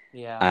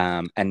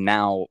 Yeah. And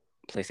now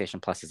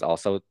PlayStation Plus is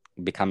also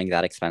becoming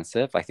that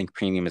expensive. I think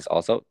premium is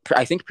also.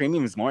 I think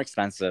premium is more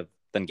expensive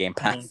than Game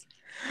Pass, which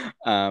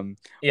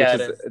Yeah, it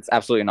is is. it's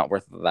absolutely not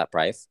worth that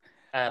price.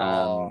 At Um,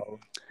 all.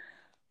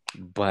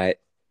 but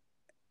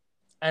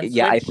And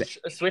yeah,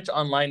 Switch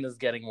Online is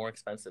getting more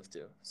expensive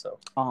too. So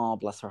oh,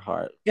 bless her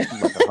heart.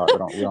 Bless her heart.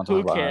 We don't talk who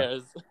about her.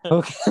 cares?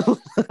 Okay,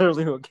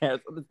 literally, who cares?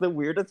 It's the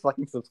weirdest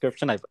fucking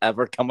subscription I've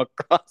ever come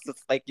across.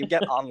 It's like you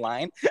get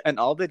online and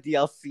all the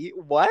DLC.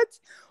 What?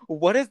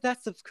 What is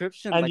that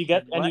subscription? And Like you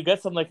what?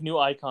 get some like new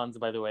icons,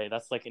 by the way.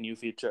 That's like a new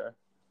feature.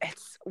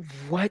 It's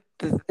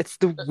it's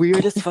the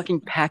weirdest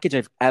fucking package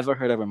I've ever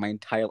heard of in my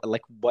entire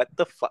like what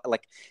the fuck,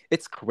 like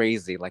it's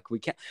crazy. Like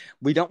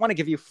we don't want to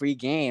give you free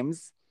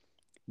games,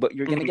 but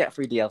you're gonna get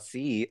free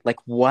DLC. Like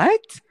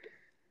what?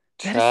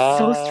 That is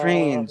so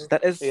strange.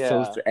 That is so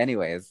Yeah. strange.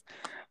 Anyways,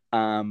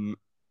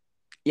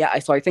 yeah,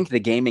 so I think the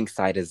gaming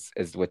side is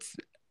what's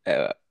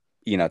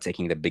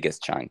taking the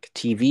biggest chunk.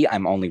 TV,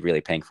 I'm only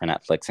really paying for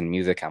Netflix, and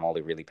music, I'm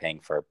only really paying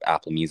for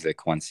Apple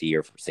Music once a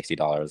year for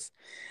 $60.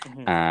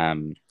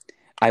 Um,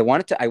 I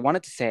wanted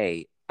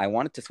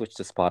to switch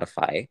to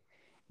Spotify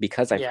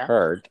because I've Yeah.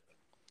 heard.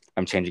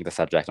 I'm changing the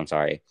subject. I'm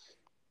sorry.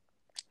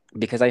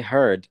 Because I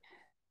heard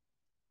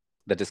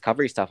the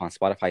Discovery stuff on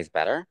Spotify is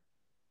better.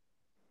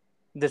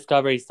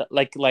 Discovery stuff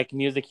like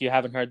music you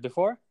haven't heard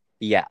before.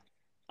 Yeah.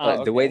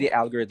 Oh, The way okay. the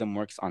algorithm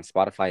works on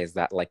Spotify is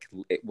that like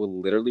it will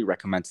literally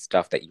recommend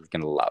stuff that you're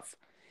gonna love,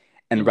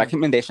 and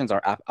recommendations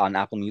on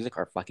Apple Music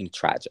are fucking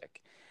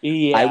tragic. I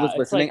Yeah, was it's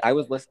listening. like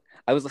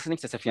I was listening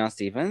to Sufjan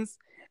Stevens,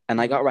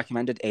 and I got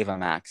recommended Ava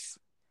Max.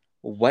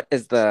 What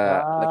is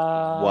the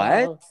like?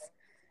 What?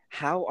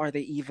 How are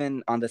they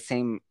even on the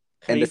same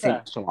in the same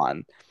Khalifa.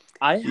 echelon?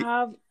 I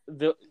have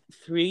the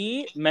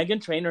 3 Megan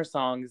Trainor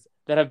songs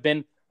that have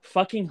been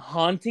fucking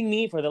haunting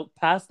me for the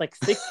past like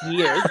 6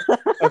 years.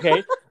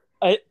 Okay,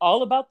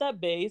 all about that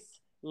bass,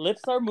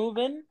 lips are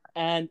moving,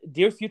 and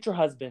dear future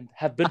husband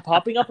have been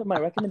popping up in my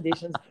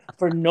recommendations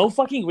for no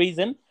fucking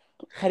reason.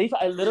 Khalifa,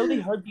 I literally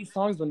heard these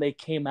songs when they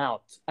came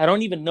out. I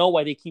don't even know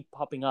why they keep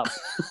popping up.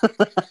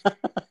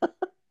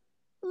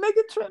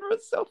 Megan Trainor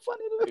is so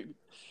funny to me.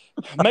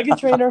 Megan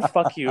Trainor,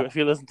 fuck you if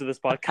you listen to this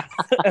podcast.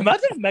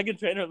 Imagine if Megan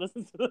Trainor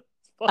listens to this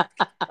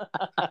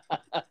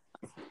podcast.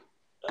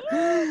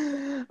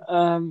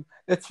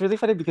 It's really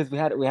funny because we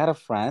had a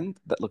friend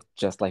that looked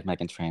just like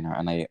Megan Trainor,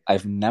 and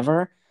I've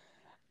never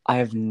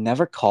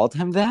called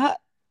him that.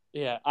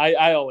 Yeah,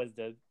 I always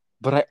did.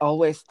 But I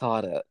always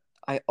thought it.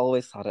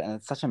 And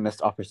it's such a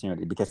missed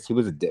opportunity because he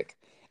was a dick.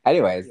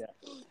 Anyways, yeah.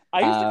 I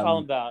used to call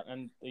him that,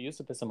 and it used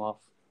to piss him off.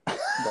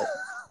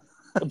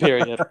 But,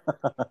 period.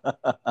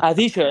 As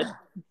he should.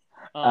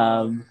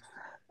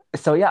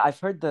 So yeah, I've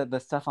heard the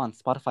stuff on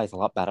Spotify is a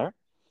lot better.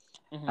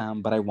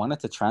 Hmm. But I wanted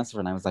to transfer,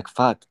 and I was like,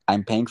 "Fuck!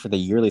 I'm paying for the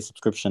yearly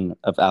subscription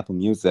of Apple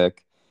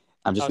Music.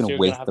 I'm just Oh, gonna so you're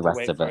gonna waste have the to rest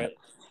wait of for it." it.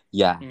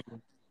 Yeah,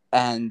 Mm.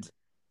 and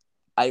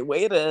I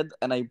waited,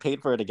 and I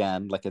paid for it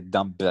again, like a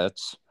dumb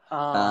bitch.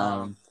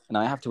 Uh, And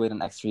I have to wait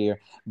an extra year.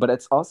 But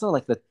it's also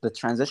like the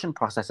transition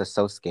process is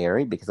so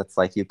scary because it's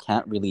like you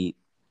can't really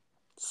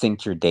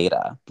sync your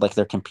data. Like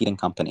they're competing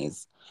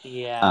companies.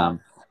 yeah. Um,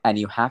 and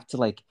you have to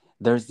like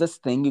there's this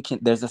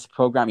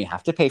program you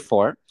have to pay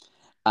for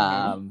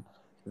Hmm.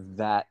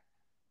 that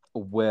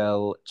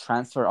will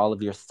transfer all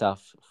of your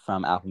stuff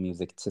from Apple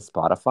Music to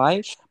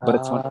Spotify. But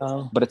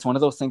Uh, it's one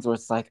of those things where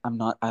it's like I'm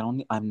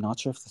not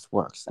sure if this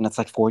works. And it's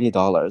like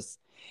 $40.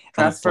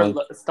 And it's transfer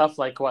like stuff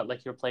like what,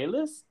 like your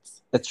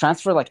playlists? it's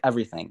transfer like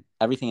everything.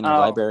 Everything in your Oh,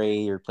 library,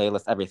 your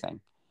playlist, everything.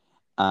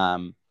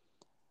 Um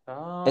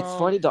it's oh,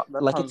 $40.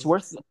 that Like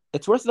sounds.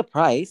 it's worth the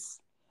price,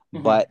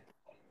 Hmm. but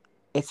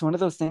it's one of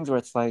those things where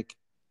it's like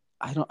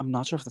I'm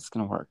not sure if this is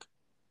gonna work.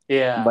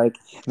 Yeah. Like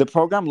the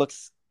program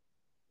looks,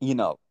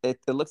 it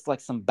looks like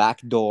some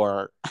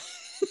backdoor,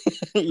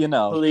 you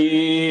know.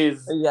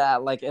 Please. Yeah,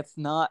 like it's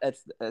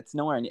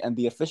nowhere, and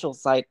the official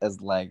site is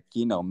like,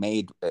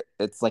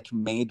 it's like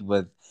made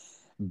with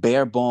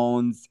bare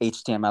bones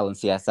HTML and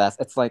CSS.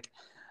 It's like,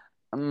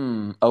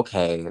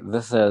 okay,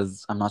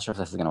 I'm not sure if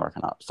this is gonna work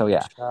or not. So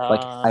yeah,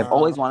 like I've Uh,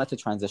 always wanted to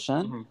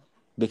transition mhm.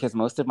 because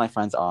most of my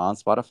friends are on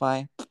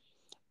Spotify,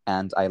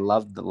 and I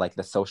love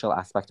the social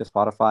aspect of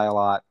Spotify a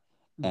lot.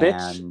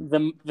 Bitch, And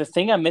the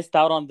thing I missed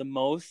out on the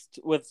most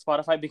with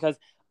Spotify, because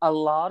a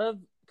lot of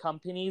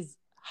companies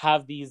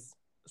have these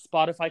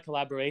Spotify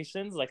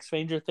collaborations. Like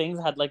Stranger Things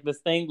had like this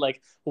thing,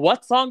 like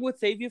what song would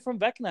save you from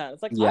Vecna?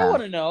 It's like I yeah,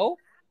 want to know.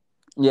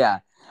 yeah,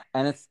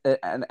 and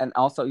and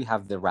also you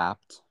have the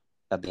Wrapped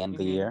at the end of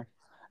the Hmm. year,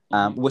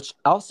 Hmm. which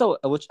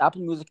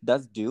Apple Music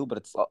does do, but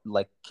it's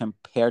like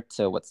compared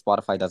to what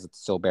Spotify does, it's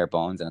so bare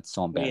bones and it's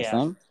so Yeah,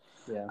 embarrassing.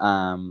 yeah.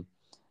 Um,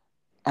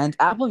 and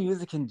Apple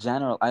Music in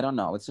general, I don't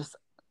know. It's just,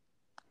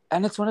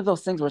 and it's one of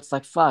those things where it's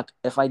like, fuck,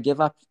 if I give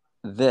up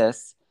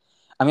this,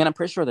 I mean, I'm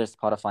pretty sure there's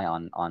Spotify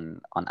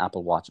on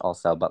Apple Watch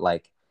also, but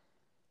like,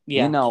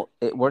 Yeah,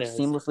 it works there is.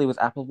 seamlessly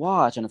with Apple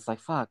Watch, and it's like,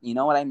 fuck, you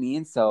know what I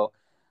mean? So,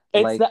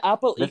 It's like, the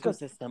Apple this is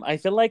ecosystem. I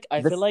feel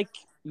this like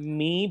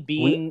me we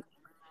being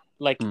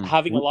like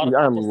having a lot we of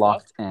are Apple stuff.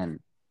 locked in.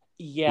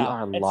 We Yeah,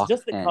 are it's locked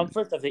just the in.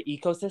 comfort of the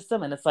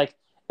ecosystem, and it's like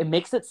it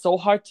makes it so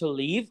hard to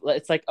leave.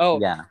 It's like, oh,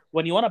 Yeah.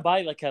 when you want to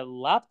buy like a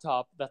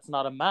laptop that's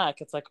not a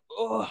Mac, it's like,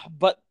 oh,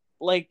 but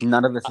like,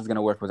 None of this is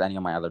gonna work with any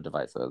of my other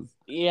devices.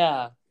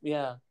 yeah,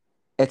 yeah.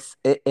 It's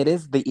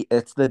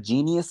the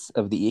genius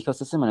of the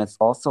ecosystem, and it's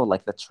also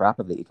like the trap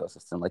of the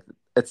ecosystem. Like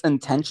it's Mhm.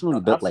 intentionally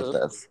No, built like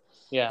absolutely. this.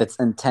 Yeah.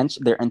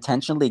 They're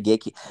intentionally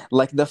gatekeep.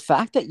 Like the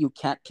fact that you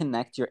can't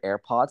connect your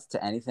AirPods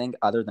to anything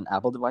other than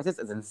Apple devices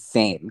is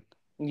insane.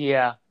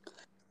 Yeah.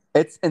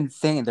 It's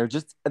insane. They're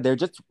just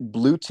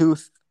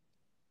Bluetooth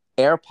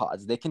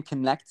AirPods. They can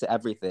connect to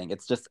everything.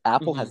 It's just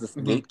Apple Hmm. has this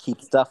Hmm.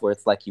 gatekeep stuff where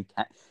it's like you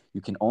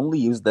can only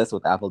use this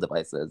with Apple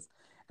devices.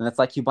 And it's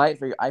like you buy it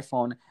for your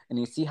iPhone and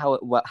you see how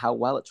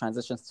well it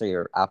transitions to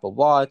your Apple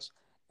Watch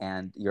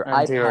and your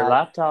And to your iPad,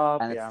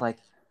 laptop, and it's yeah. like,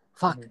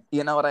 Hmm. fuck,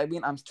 you know what I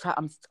mean? I'm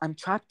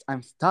trapped.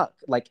 I'm stuck.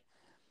 Like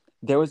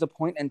there was a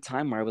point in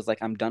time where I was like,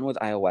 I'm done with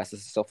iOS.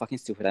 This is so fucking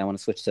stupid. I want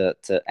to switch to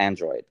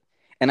Android.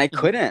 And I Hmm.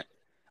 couldn't.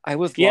 I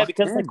was Yeah, locked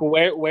because like, in.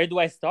 where do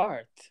I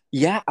start?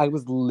 Yeah, I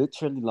was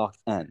literally locked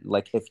in.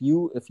 Like if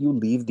you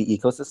leave the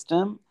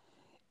ecosystem,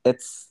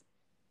 it's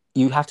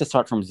you have to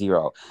start from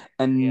zero.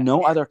 And Yeah.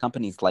 no other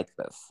companies like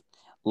this.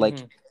 Like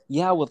Hmm.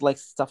 yeah, with like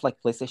stuff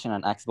like PlayStation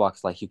and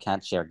Xbox, like you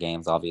can't share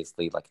games,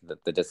 obviously. Like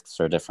the discs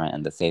are different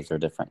and the saves are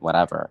different,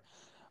 whatever.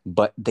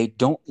 But they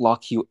don't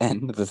lock you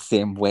in the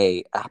same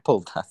way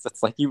Apple does.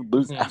 It's like you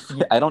lose every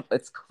Hmm. I don't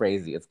it's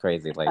crazy. It's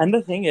crazy. Like And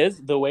the thing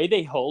is, the way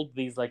they hold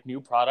these like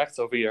new products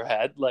over your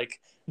head, like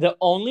the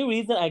only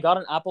reason I got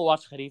an Apple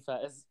Watch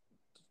Khalifa is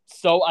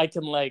so I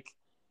can like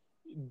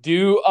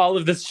do all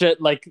of this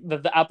shit like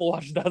that the Apple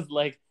Watch does,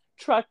 like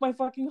track my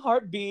fucking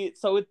heartbeat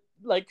so it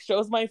like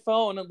shows my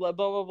phone and blah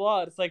blah blah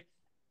blah. It's like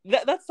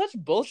that's such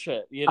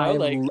bullshit, you know?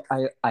 Like,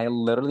 I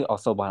literally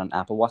also bought an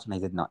Apple Watch and I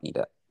did not need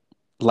it.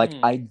 Like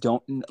mm, I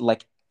don't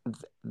like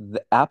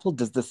the Apple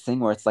does this thing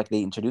where it's like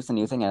they introduce a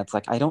new thing and it's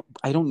like I don't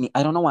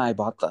know why I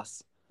bought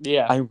this.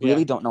 yeah, I yeah.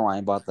 really don't know why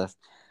I bought this.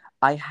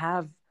 I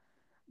have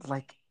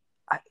like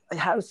I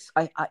have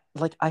I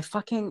like I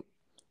fucking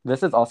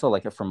this is also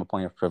like from a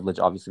point of privilege,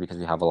 obviously, because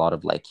we have a lot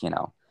of like,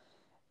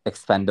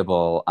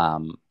 expendable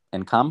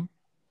income.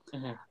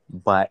 Hmm.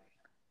 But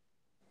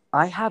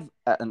I have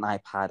an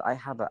iPad, I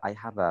have a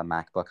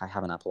MacBook, I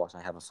have an Apple Watch,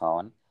 I have a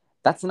phone.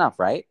 That's enough,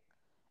 right?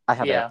 I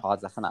have Yeah.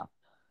 AirPods, that's enough.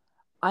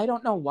 I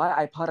don't know why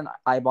I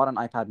bought an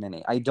iPad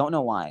mini. I don't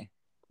know why.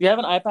 You have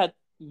an iPad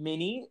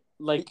mini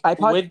like I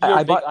bought with your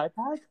I big bought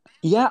iPad?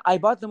 yeah, I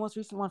bought the most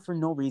recent one for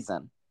no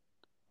reason.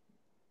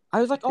 I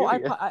was like, oh,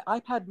 Curious.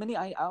 iPad mini.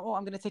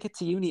 I'm gonna take it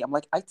to uni. I'm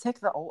like, I take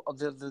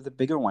the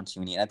bigger one to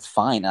uni, and it's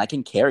fine, and I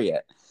can carry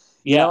it.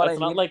 You know Yeah, what I it's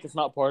not mean? like it's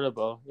not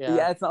portable. Yeah.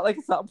 Yeah, it's not like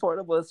it's not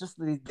portable. It's just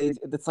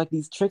it's like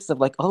these tricks of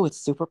like, oh, it's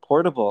super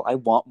portable. I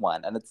want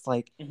one, and it's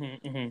like,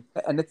 Hmm.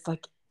 and it's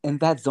like in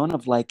that zone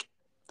of like,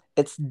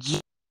 it's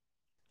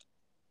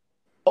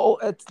oh,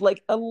 it's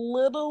like a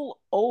little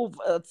over.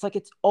 It's like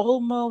it's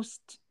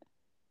almost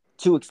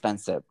too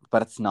expensive,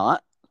 but it's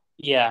not.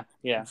 Yeah,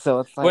 yeah.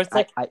 So it's Where like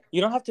it's like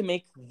you don't have to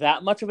make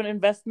that much of an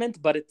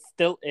investment, but it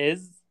still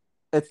is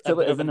it a still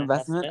bit is of an an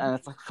investment, and investment.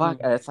 it's like fuck.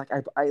 And it's like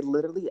I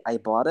literally I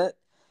bought it,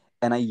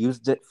 and I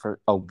used it for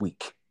a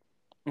week,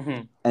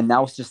 Mm-hmm. and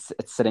now it's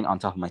sitting on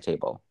top of my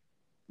table,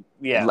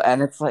 Yeah.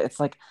 and it's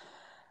like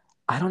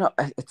I don't know.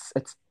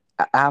 It's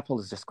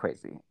Apple is just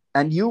crazy,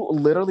 and you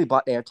literally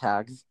bought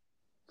AirTags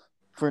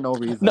for no No,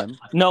 reason.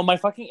 no, my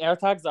fucking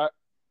AirTags are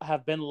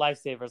have been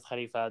lifesavers,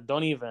 Khalifa.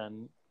 Don't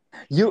even.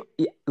 You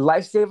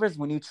lifesavers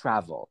when you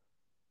travel.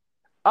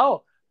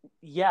 Oh,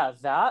 yeah,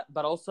 that.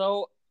 But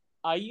also,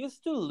 I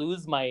used to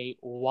lose my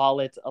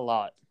wallet a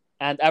lot,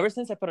 and ever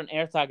since I put an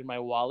AirTag in my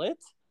wallet,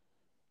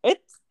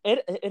 it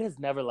it has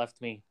never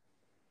left me.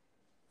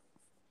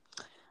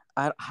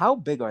 How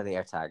big are the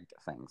AirTag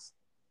things?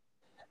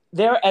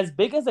 They're as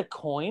big as a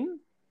coin,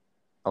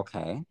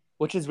 Okay.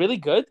 which is really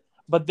good,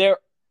 but they're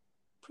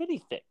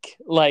pretty thick.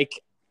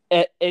 Like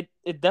it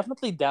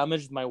definitely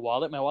damaged my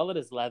wallet. My wallet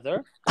is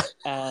leather,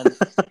 and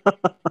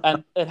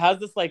it has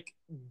this like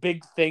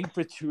big thing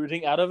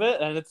protruding out of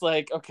it, and it's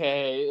like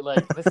okay,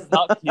 like this is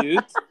not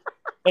cute.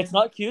 It's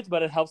not cute,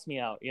 but it helps me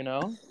out, you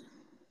know.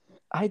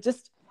 I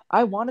just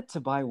I wanted to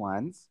buy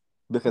ones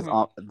because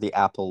Mm-hmm. the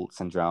Apple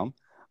syndrome,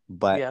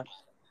 but Yeah.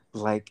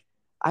 like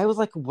I was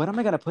like, what am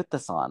I gonna put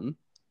this on?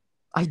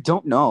 I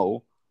don't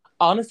know.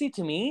 Honestly,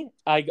 to me,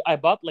 I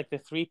bought like the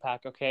 3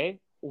 pack. Okay,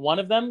 one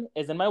of them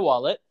is in my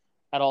wallet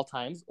at all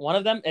times. One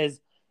of them is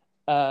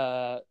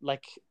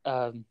like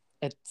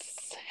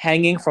it's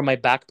hanging from my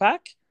backpack,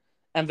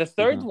 and the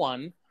third Mhm.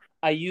 one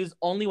I use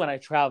only when I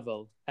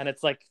travel, and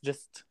it's like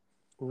just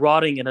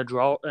rotting in a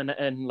drawer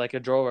in like a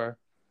drawer.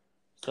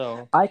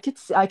 So. I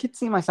could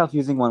see myself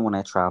using one when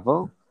I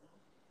travel.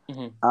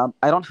 Mhm,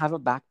 I don't have a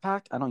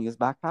backpack. I don't use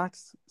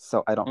backpacks,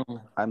 so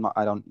mhm.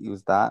 I don't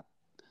use that.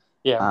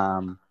 Yeah.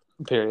 Um,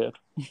 Period.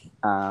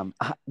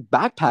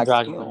 backpacks,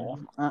 Drag me.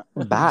 ew.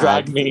 Drag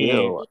Bags, me.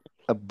 ew.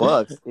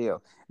 Books,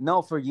 ew.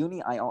 No, for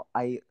uni,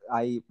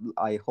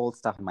 I hold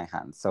stuff in my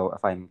hand. So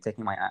if I'm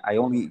taking I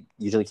only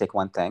usually take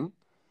one thing.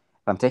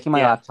 If I'm taking my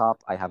Yeah.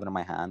 laptop, I have it in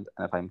my hand,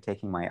 and if I'm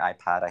taking my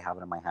iPad, I have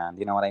it in my hand.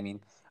 You know what I mean?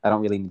 I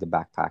don't really need a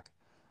backpack.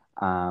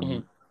 Mhm.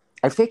 Um,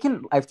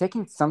 I've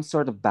taken some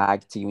sort of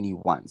bag to uni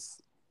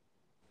once,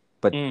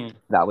 but Mm.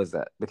 that was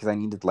it because I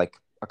needed like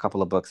a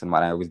couple of books and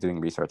when I was doing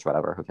research,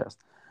 whatever. Who cares?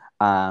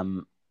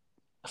 Um,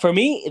 For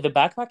me, the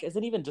backpack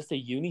isn't even just a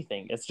uni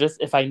thing. It's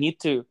just if I need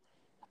to.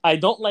 I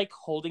don't like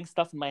holding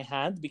stuff in my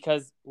hand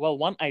because, well,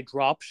 one, I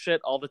drop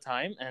shit all the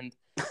time, and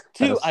that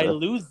two, is I true.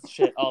 lose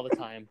shit all the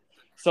time.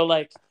 So,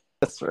 like,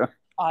 That's true.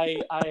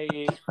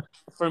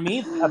 for me,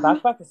 a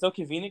backpack is so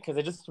convenient because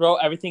I just throw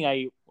everything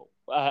I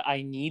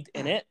need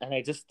in it, and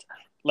I just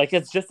like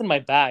it's just in my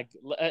bag,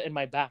 in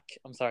my back.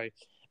 I'm sorry,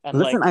 and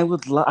Listen, like I I don't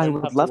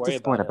would have to love to worry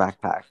sport about a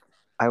it. backpack.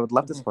 I would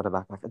love to Mhm. sport a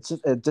backpack.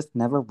 It just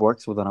never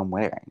works with what I'm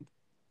wearing.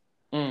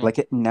 Mm. Like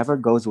it never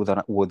goes with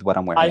what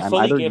I'm wearing. I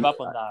fully gave up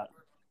on that.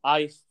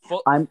 I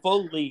I'm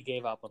fully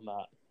gave up on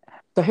that.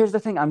 so here's the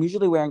thing. I'm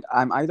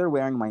either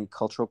wearing my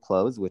cultural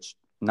clothes, which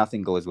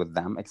nothing goes with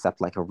them except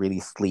like a really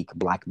sleek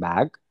black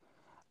bag,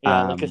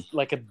 Yeah, um,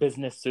 like a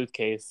business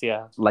suitcase.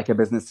 Yeah. like a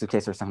business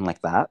suitcase or something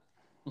like that,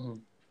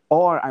 Mhm.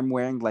 or I'm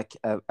wearing like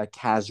a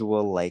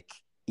casual like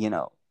you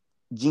know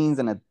jeans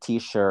and a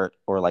t-shirt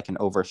or like an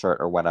overshirt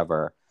or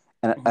whatever.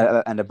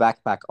 Mhm. And a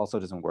backpack also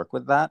doesn't work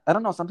with that. I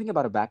don't know something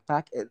about a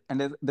backpack,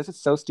 this is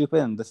so stupid,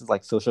 and this is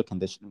like social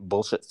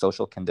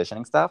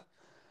conditioning stuff.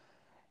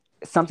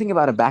 Something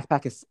about a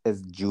backpack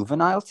is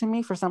juvenile to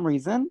me for some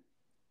reason.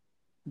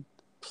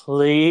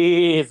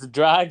 Please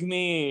drag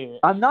me.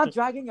 I'm not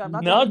dragging you. I'm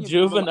not Not dragging you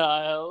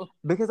juvenile.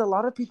 because a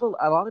lot of people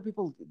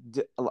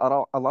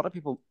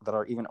that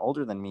are even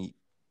older than me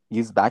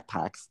use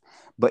backpacks.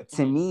 But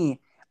to Mhm.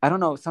 me, I don't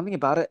know something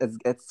about it.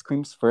 It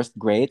screams first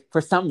grade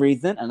for some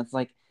reason, and it's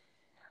like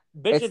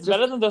Bitch, it's it's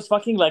better just than those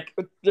fucking like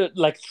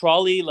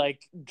trolley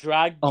like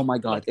drag oh my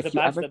god. like the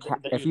bags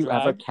that If you you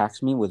ever drag.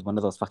 catch me with one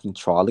of those fucking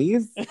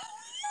trolleys, and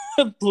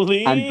the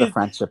Please.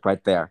 friendship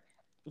right there.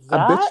 A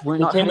That bitch, we're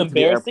not became heading to the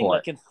embarrassing airport.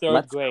 like in third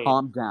Let's grade.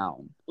 calm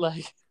down.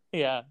 Like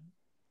yeah.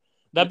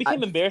 That I,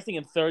 became embarrassing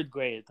in third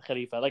grade,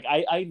 Khalifa. Like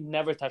I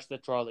never touched the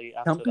trolley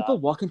some after people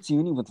that. walk into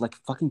uni with like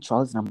fucking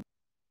trolleys, and I'm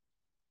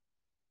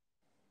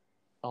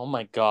Oh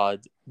my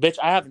god. Bitch,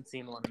 I haven't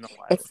seen one in a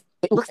while.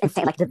 it looks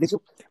insane. Like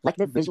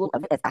the visual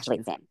of it is actually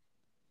insane.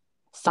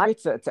 Sorry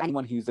to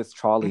anyone who uses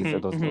trolleys or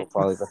Hmm. those little Hmm.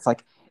 trolleys. It's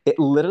like it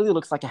literally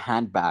looks like a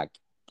handbag.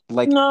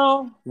 Like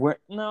No, we're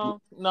no.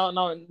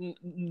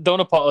 Don't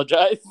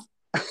apologize.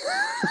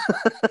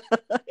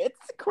 it's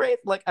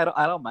crazy. Like I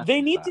don't mess They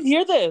with need to that.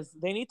 hear this.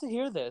 They need to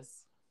hear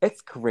this.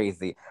 It's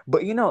crazy.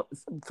 But you know,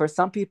 for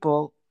some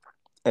people,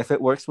 if it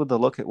works with the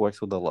look, it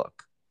works with the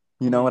look.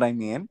 You know Hmm. what I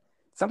mean?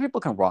 Some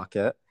people can rock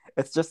it.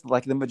 It's just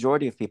like the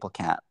majority of people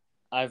can't.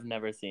 I've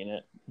never seen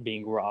it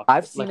being rocked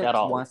I've seen like it at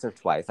all. once or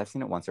twice. I've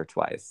seen it once or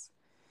twice.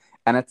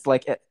 And it's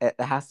like it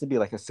has to be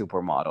like a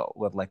supermodel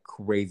with like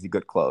crazy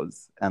good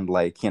clothes and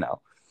like, you know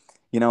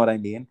what I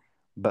mean?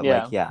 But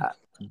Yeah. like, yeah,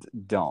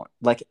 don't.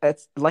 Like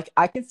it's like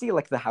I can see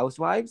like the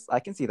housewives,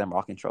 I can see them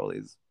rocking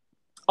trolleys.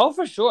 Oh,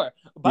 for sure.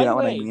 You By the know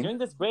what I way, mean? during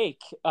this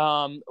break,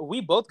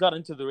 we both got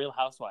into the Real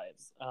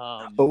Housewives.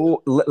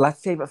 Oh,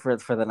 let's save it for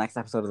the next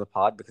episode of the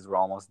pod because we're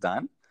almost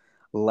done.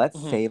 Let's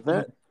Mhm, save mhm.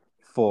 it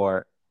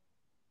for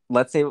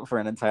let's save it for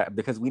an entire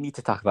because we need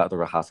to talk about the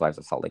Real Housewives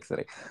of Salt Lake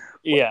City.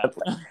 Yeah.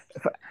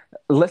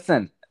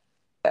 Listen,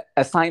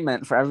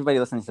 assignment for everybody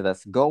listening to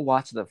this: go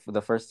watch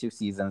the first 2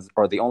 seasons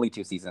or the only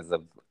 2 seasons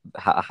of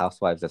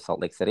Housewives of Salt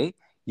Lake City.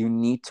 You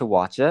need to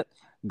watch it.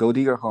 Go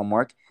do your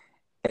homework.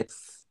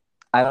 It's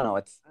I don't know.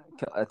 It's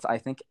I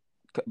think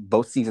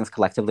both seasons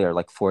collectively are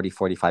like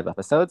 40-45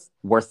 episodes.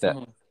 Worth it.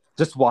 Mhm.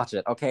 Just watch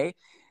it, okay?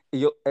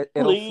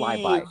 It'll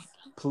fly by. Please.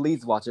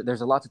 Please watch it.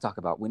 There's a lot to talk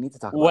about. We need to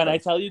talk about When I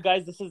this. tell you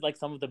guys, this is like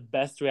some of the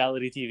best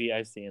reality TV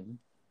I've seen.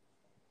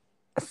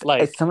 It's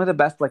Like, some of the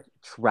best like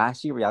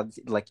trashy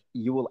reality like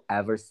you will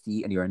ever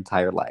see in your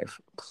entire life.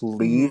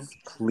 mhm.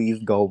 Please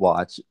go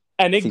watch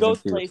And it season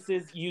goes 2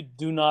 places you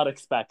do not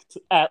expect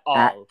at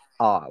at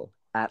all.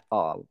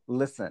 all.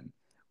 Listen,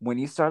 when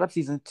you start up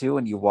season 2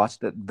 and you watch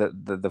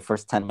the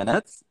first 10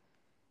 minutes,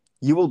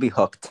 you will be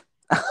hooked.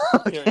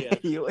 Okay, Period.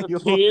 you will be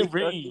hooked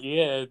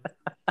Period.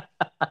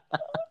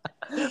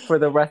 for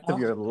the rest of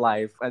your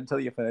life until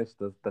you finish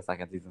the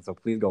second season. So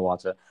please go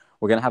watch it.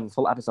 We're gonna have a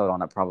full episode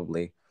on it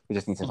probably. We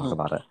just need to talk Mhm,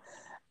 about it.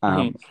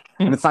 mhm.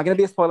 And it's not gonna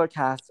be a spoiler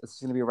cast. It's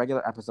just gonna be a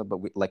regular episode, but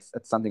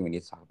it's something we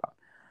need to talk about.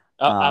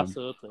 Oh, Um,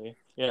 absolutely.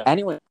 Yeah.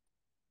 anyway,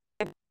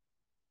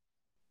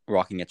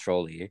 rocking a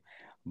trolley,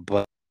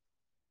 but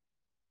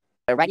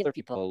regular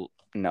people,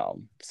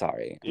 no,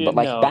 sorry. But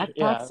like No, backpacks,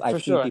 yeah, for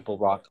I've seen sure. people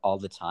rock all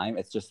the time.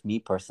 It's just me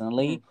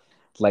personally, Mhm.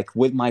 like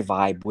with my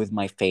vibe, with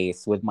my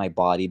face, with my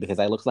body, because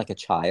I look like a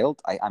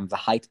child. I'm the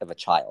height of a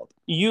child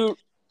You,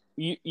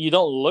 you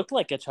don't look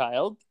like a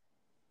child.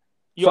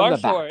 You from are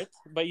the back. short,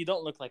 but you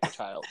don't look like a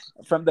child.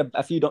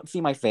 If you don't see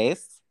my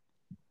face,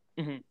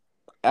 Mhm.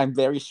 I'm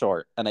very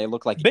short and I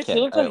look like a Bitch, you kid.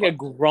 look like a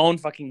grown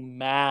fucking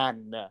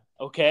man.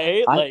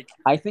 Okay, I like,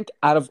 I think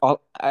out of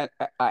all,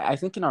 I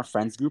think in our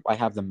friends group, I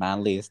have the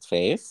manliest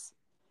face.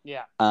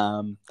 yeah,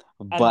 Um,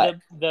 and but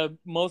the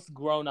most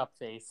grown up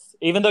face.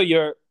 Even though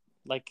you're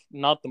like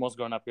not the most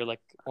grown up, you're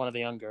like one of the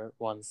younger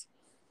ones.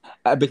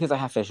 because I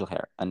have facial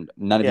hair, and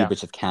none of you Yeah,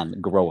 bitches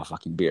can grow a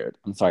fucking beard.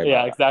 I'm sorry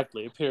yeah, about that.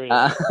 exactly. Period.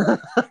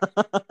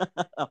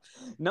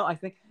 No, I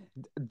think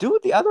do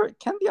the other.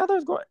 Can the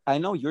others grow? I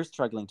know you're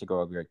struggling to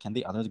grow a beard. Can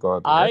the others grow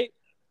a beard? I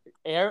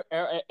air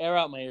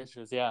out my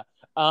issues. Yeah,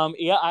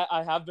 yeah,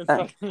 I have been Uh,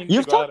 struggling to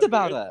You've grow out talked a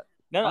about beard. it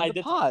No, on I the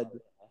did talk pod. about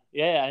it.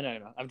 Yeah, I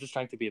know. I'm just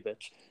trying to be a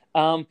bitch.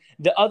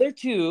 The other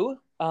two,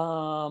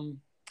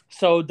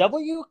 so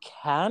W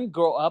can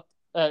grow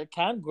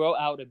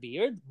out a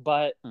beard,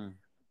 but Hmm.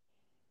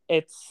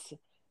 it's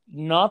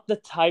not the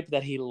type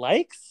that he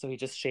likes, so he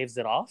just shaves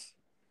it off.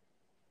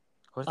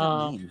 What does that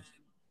Um, mean?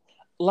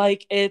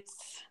 like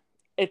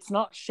it's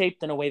not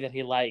shaped in a way that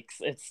he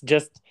likes.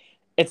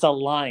 It's a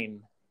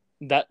line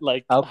that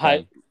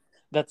Okay,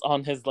 that's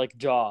on his like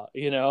jaw,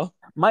 you know?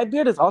 my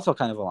beard is also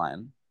kind of a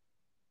line.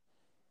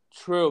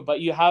 True, but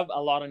you have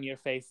a lot on your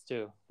face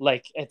too.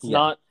 Like it's Yeah.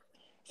 not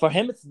for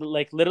him it's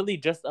like literally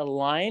just a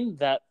line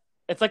that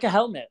it's like a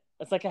helmet.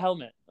 It's like a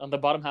helmet on the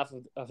bottom half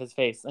of his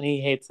face and he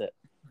hates it.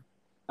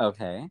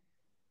 Okay.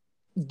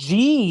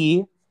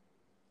 G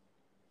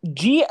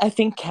G I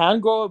think can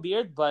grow a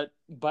beard but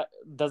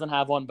doesn't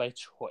have one by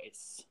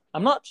choice.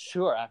 I'm not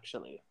sure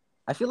actually.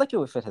 I feel like it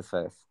would fit his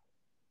face.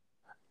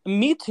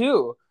 Me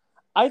too.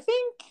 I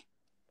think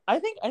I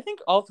think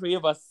all three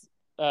of us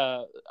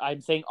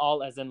I'm saying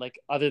all as in like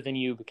other than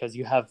you because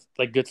you have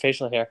like good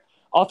facial hair.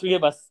 All three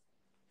of us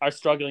are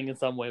struggling in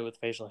some way with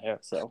facial hair.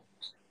 So,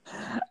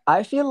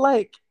 I feel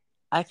like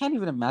I can't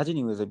even imagine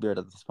you with a beard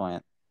at this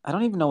point. I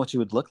don't even know what you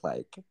would look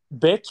like.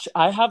 bitch,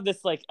 I have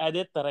this like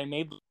edit that I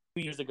made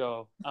 2 years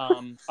ago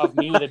of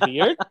me with a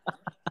beard.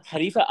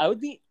 Khalifa, I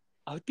would be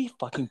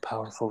fucking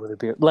powerful with a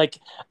beard. Like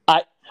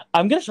I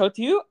I'm gonna show it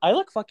to you. I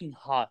look fucking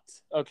hot,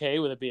 okay,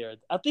 with a beard.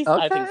 At least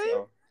I think Okay.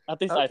 so.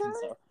 At least I think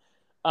Okay. so.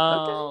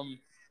 Okay.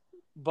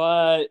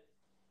 But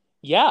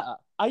yeah,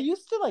 I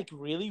used to like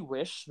really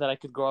wish that I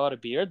could grow out a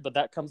beard, but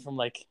that comes from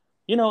like,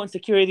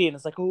 insecurity and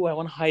it's like, oh, I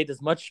want to hide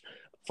as much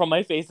from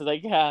my face as I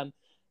can.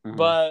 Mhm.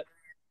 But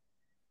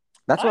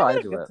That's where I'm I at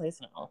a do good it. place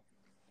now.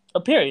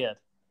 A period.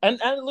 And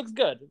it looks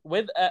good.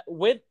 With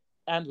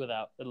and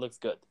without, it looks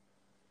good.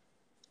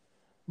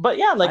 But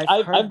yeah, like I've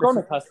I've heard grown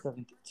this is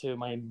accustomed to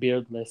my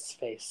beardless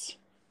face.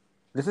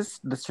 the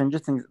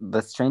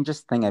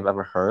strangest thing I've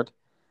ever heard.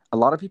 A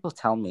lot of people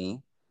tell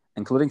me,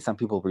 including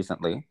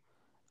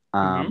Mm-hmm.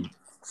 um,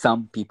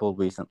 some people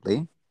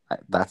recently,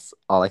 that's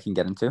all I can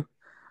get into,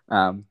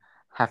 um,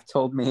 have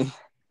told me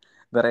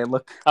that I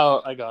look.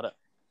 Oh, I got it.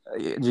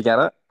 Did you get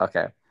it?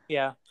 Okay.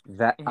 Yeah.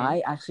 That Mm-hmm.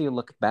 I actually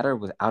look better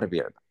without a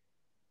beard.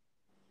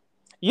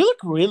 You look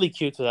really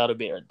cute without a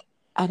beard.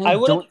 And I I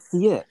wouldn't. don't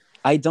see it.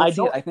 I don't I see it.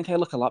 don't. I think I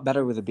look a lot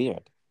better with a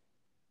beard.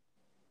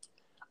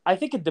 I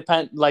think it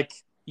depends. Like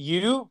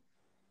you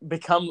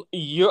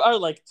are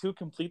like two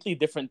completely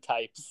different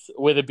types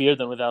with a beard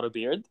and without a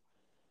beard.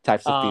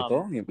 Types of Um,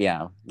 people.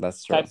 Yeah,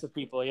 that's true. Types of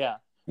people, yeah.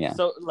 Yeah.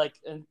 So like,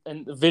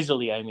 and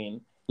visually, I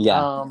mean, Yeah.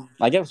 um,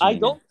 I get what you I mean.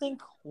 Yeah. don't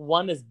think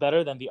one is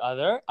better than the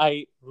other.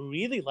 I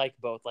really like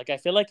both. Like, I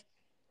feel like,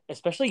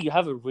 especially you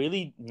have a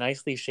really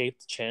nicely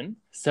shaped chin.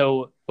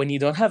 So when you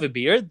don't have a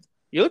beard,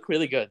 you look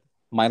really good.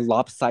 My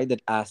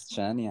lopsided ass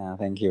chin. Yeah,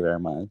 thank you very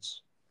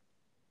much.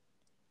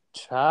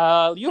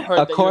 Child, you heard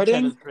that your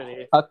chin is According,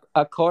 pretty.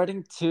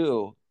 according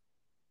to,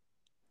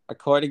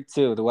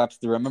 the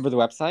website. Remember the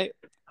website?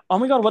 Oh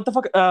my god, what the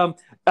fuck?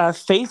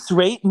 Face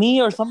rate me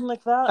or something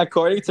like that.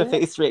 According Is to it? Not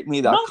fucking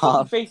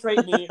facerateme.com, face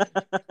rate me.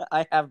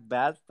 I have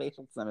bad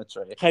facial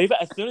symmetry.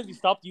 Khalifa, as soon as you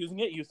stopped using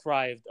it, you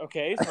thrived.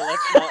 Okay, so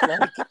let's not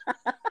like.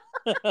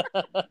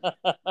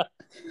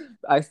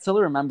 I still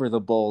remember the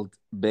bold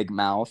big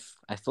mouth.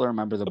 I still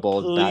remember the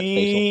bold bad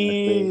facial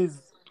symmetry.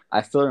 Please.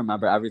 I still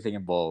remember everything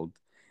in bold.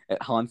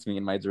 It haunts me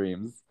in my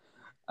dreams.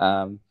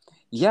 Um,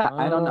 yeah,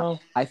 I don't know.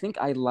 I think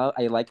I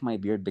like my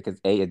beard because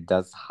it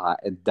does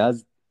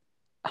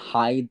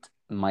hide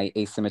my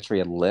asymmetry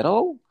a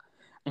little.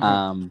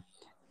 Mhm.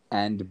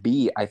 And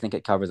B, I think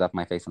it covers up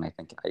my face, and I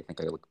think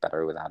I look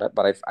better without it.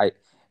 But I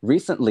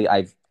recently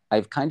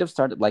I've kind of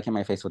started liking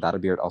my face without a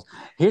beard. Also,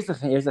 here's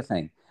the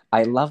thing.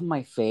 I love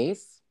my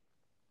face.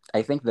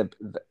 I think the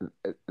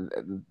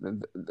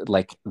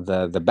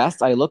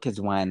best I look is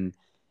when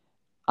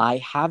I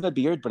have a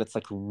beard, but it's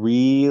like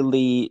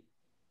really,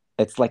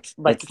 Like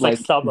it's like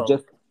stubble.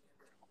 just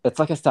it's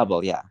like a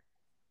stubble. Yeah,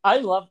 I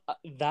love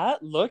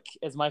that look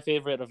is my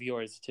favorite of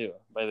yours too,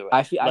 by the way.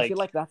 I feel Like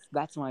like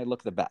that's when I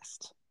look the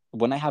best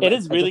when I have it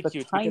is really just a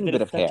cute because tiny it bit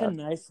is of such a hair.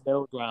 nice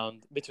middle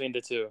ground between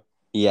the two.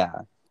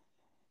 Yeah,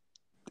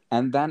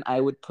 and then I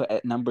would put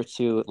at number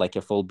two like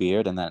a full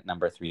beard, and then at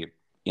number three,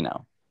 you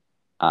know,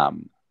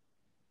 um,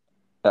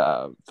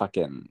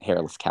 fucking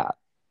hairless cat.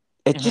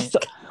 It Mhm. just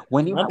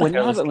Not the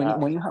hairless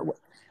cat.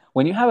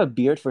 when you have a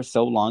beard for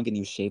so long and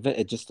you shave it,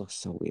 it just looks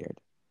so weird.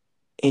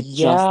 It just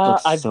Yeah,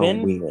 looks so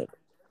weird.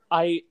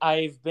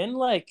 I've been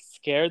like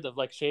scared of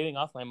like shaving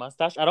off my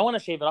mustache. I don't want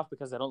to shave it off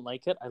because I don't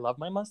like it. I love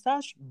my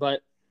mustache,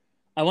 but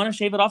I want to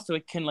shave it off so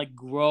it can like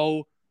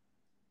grow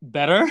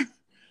better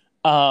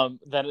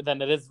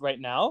than it is right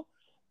now.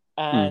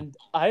 Mm. And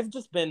I've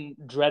just been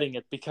dreading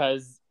it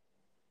because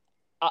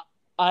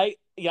I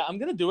yeah, I'm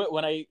gonna do it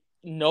when I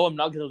know I'm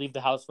not gonna leave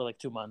the house for like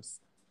 2 months.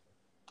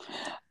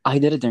 I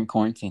did it during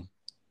quarantine.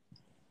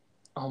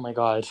 Oh my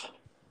god.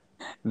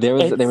 There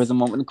was It's a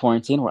moment in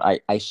quarantine where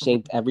I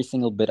shaved every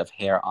single bit of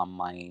hair on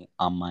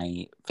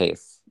my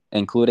face,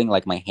 including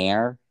like my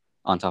hair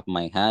on top of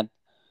my head.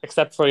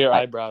 except for your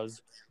I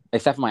eyebrows.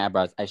 except for my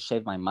eyebrows. I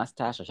shaved my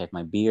mustache, I shaved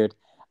my beard.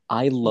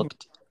 I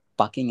looked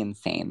fucking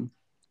insane.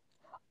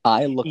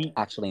 I looked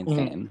actually Mm-hmm.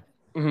 insane.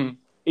 Mm-hmm.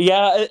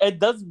 Yeah, it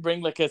does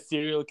bring like a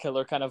serial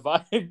killer kind of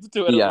vibe to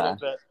it a little Yeah.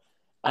 bit.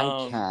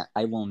 I can't.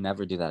 I will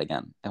never do that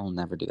again. I will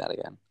never do that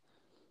again.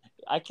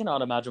 I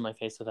cannot imagine my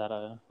face without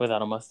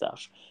a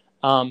mustache.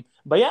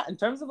 But yeah, in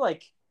terms of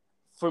like,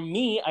 for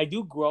me, I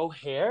do grow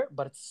hair,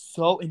 but it's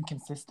so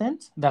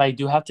inconsistent that I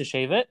do have to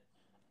shave it.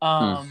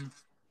 Mm.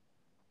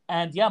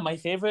 And yeah, my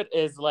favorite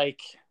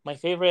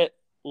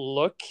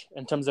look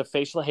in terms of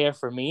facial hair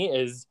for me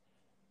is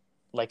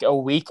like a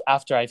week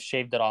after I've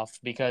shaved it off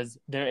because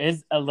there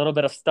is a little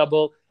bit of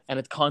stubble and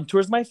it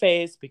contours my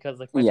face because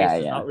like my Yeah, face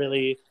is yeah. not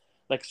really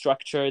like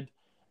structured.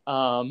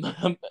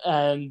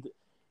 And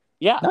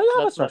yeah, No, you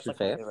have a that's structured like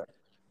my face. favorite.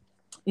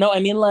 No, I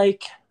mean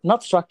like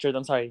not structured.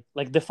 I'm sorry,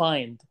 like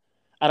defined.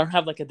 I don't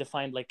have like a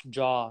defined like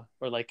jaw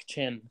or like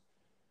chin.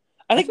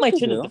 I I think my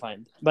think you chin is do.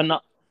 defined, but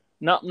not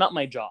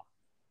my jaw.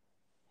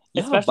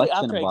 You have a Especially butt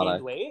chin, after I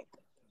gained Mubarak. weight,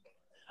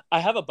 I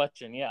have a butt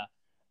chin. Yeah,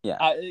 Yeah.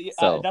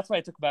 So that's why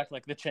I took back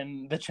like the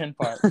chin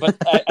part. But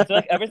I feel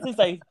like ever since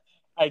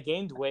I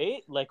gained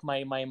weight, like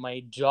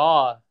my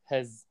jaw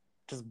has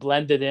just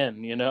blended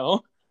in. You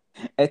know.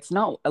 it's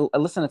not.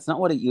 Listen, it's not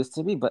what it used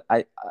to be, but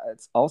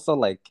it's also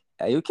like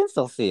you can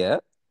still see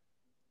it.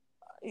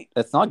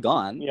 It's not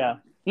gone. Yeah.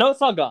 No, it's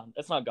not gone.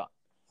 It's not gone.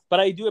 But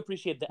I do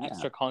appreciate the Yeah.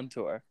 extra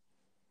contour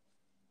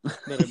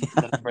that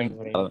it brings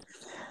me. No.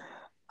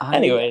 I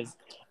Anyways,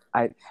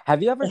 I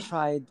have you ever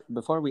tried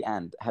before we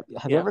end? Have you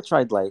yeah. ever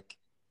tried like,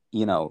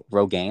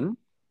 Rogaine?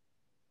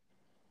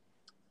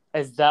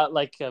 Is that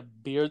like a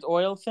beard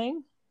oil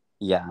thing?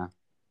 Yeah.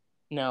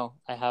 No,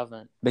 I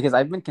haven't. Because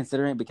I've been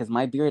considering because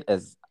my beard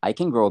is I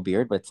can grow a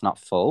beard, but it's not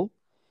full.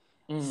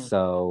 Mm.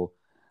 So,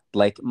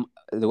 like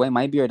the way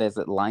my beard is,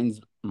 it lines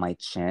my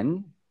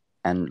chin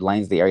and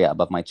lines the area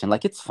above my chin.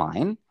 Like it's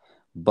fine,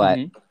 but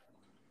Mm-hmm.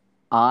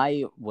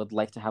 I would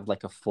like to have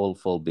like a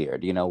full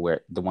beard.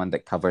 Where the one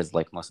that covers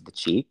like most of the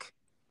cheek.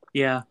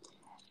 Yeah.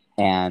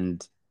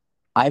 And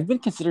I've been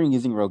considering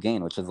using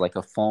Rogaine, which is like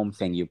a foam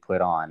thing you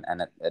put on,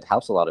 and it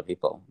helps a lot of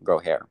people grow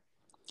hair,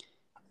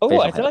 Oh,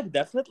 facial hair. I feel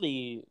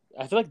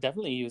like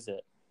definitely use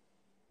it.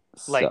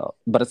 Like- So,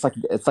 but it's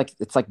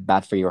like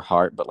bad for your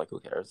heart, but like who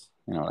cares?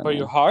 You know what I For mean?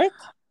 your heart?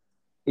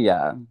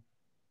 Yeah.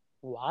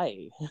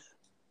 Why?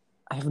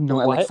 I have no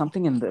What? like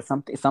something in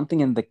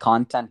the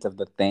content of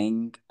the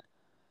thing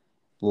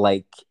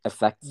like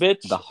affects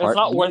Bitch, the it's heart.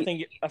 not worth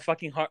a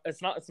fucking heart.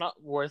 It's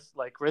not worth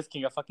like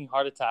risking a fucking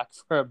heart attack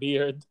for a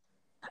beard.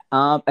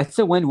 It's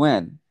a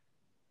win-win.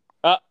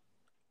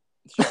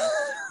 Sure.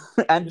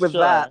 And with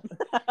Sure. that,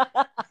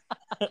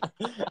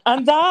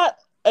 And that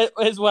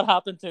is what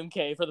happened to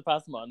MK for the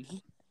past month.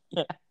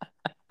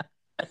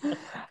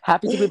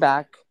 happy to be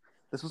back.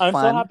 This was I'm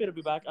fun. so happy to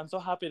be back. I'm so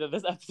happy that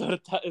this episode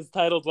is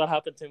titled "What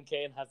Happened to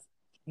MK" and has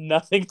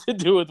nothing to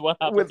do with what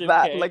happened With to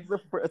that, MK. like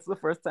it's the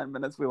first 10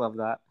 minutes. We love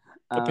that.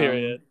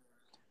 Period.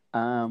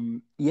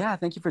 Yeah,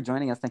 thank you for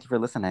joining us. Thank you for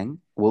listening.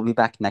 We'll be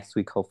back next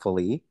week,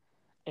 hopefully.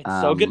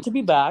 It's so good to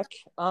be back.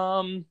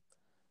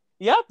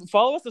 Yeah,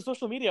 follow us on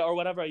social media or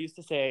whatever I used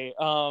to say.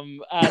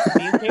 At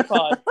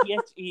TheMKPod,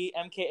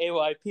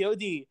 TheMKayPod.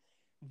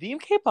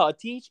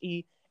 TheMKPod,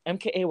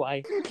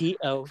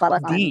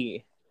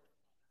 TheMKayPod.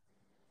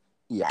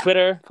 Yeah.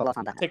 Twitter, Follow us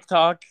on that.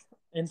 TikTok,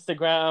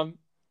 Instagram.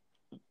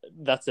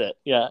 That's it.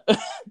 Yeah.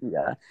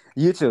 Yeah.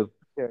 YouTube.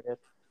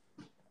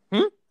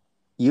 Hmm?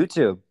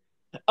 YouTube.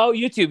 Oh,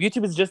 YouTube.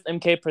 YouTube is just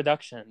MK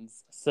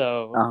Productions.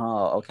 So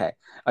Oh, okay.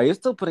 Are you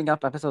still putting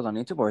up episodes on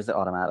YouTube or is it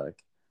automatic?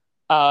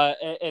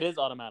 it is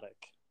automatic.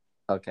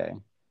 Okay.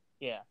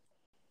 Yeah.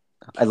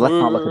 Let's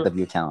not look at the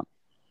view count.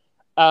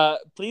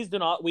 Please do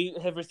not. We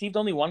have received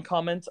only one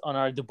comment on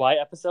our Dubai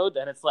episode,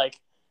 and it's like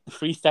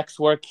free sex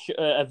work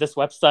at this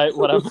website,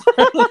 whatever.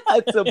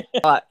 It's a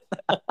bot.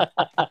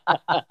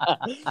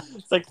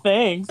 It's like,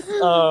 thanks.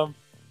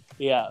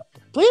 Yeah.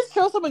 Please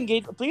show some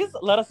engagement. Please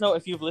let us know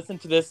if you've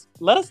listened to this.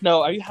 Let us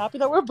know. Are you happy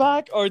that we're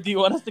back, or do you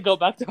want us to go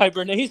back to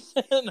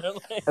hibernation?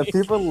 Like...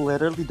 People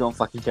literally don't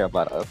fucking care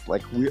about us.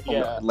 Like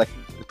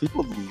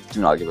people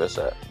do not give a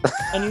shit.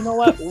 And you know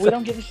what? We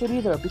don't give a shit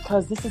either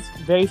because this is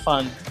very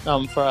fun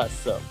for us.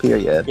 So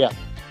period. Yeah.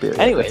 Period.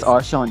 Anyways, it's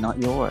our show,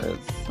 not yours.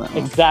 So.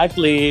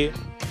 Exactly.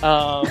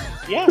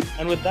 Yeah.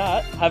 And with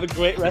that, have a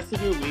great rest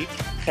of your week,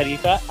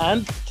 Khalifa,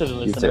 and to the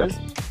listeners.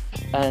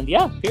 And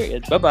yeah,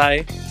 period.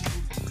 Bye-bye.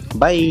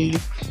 Bye.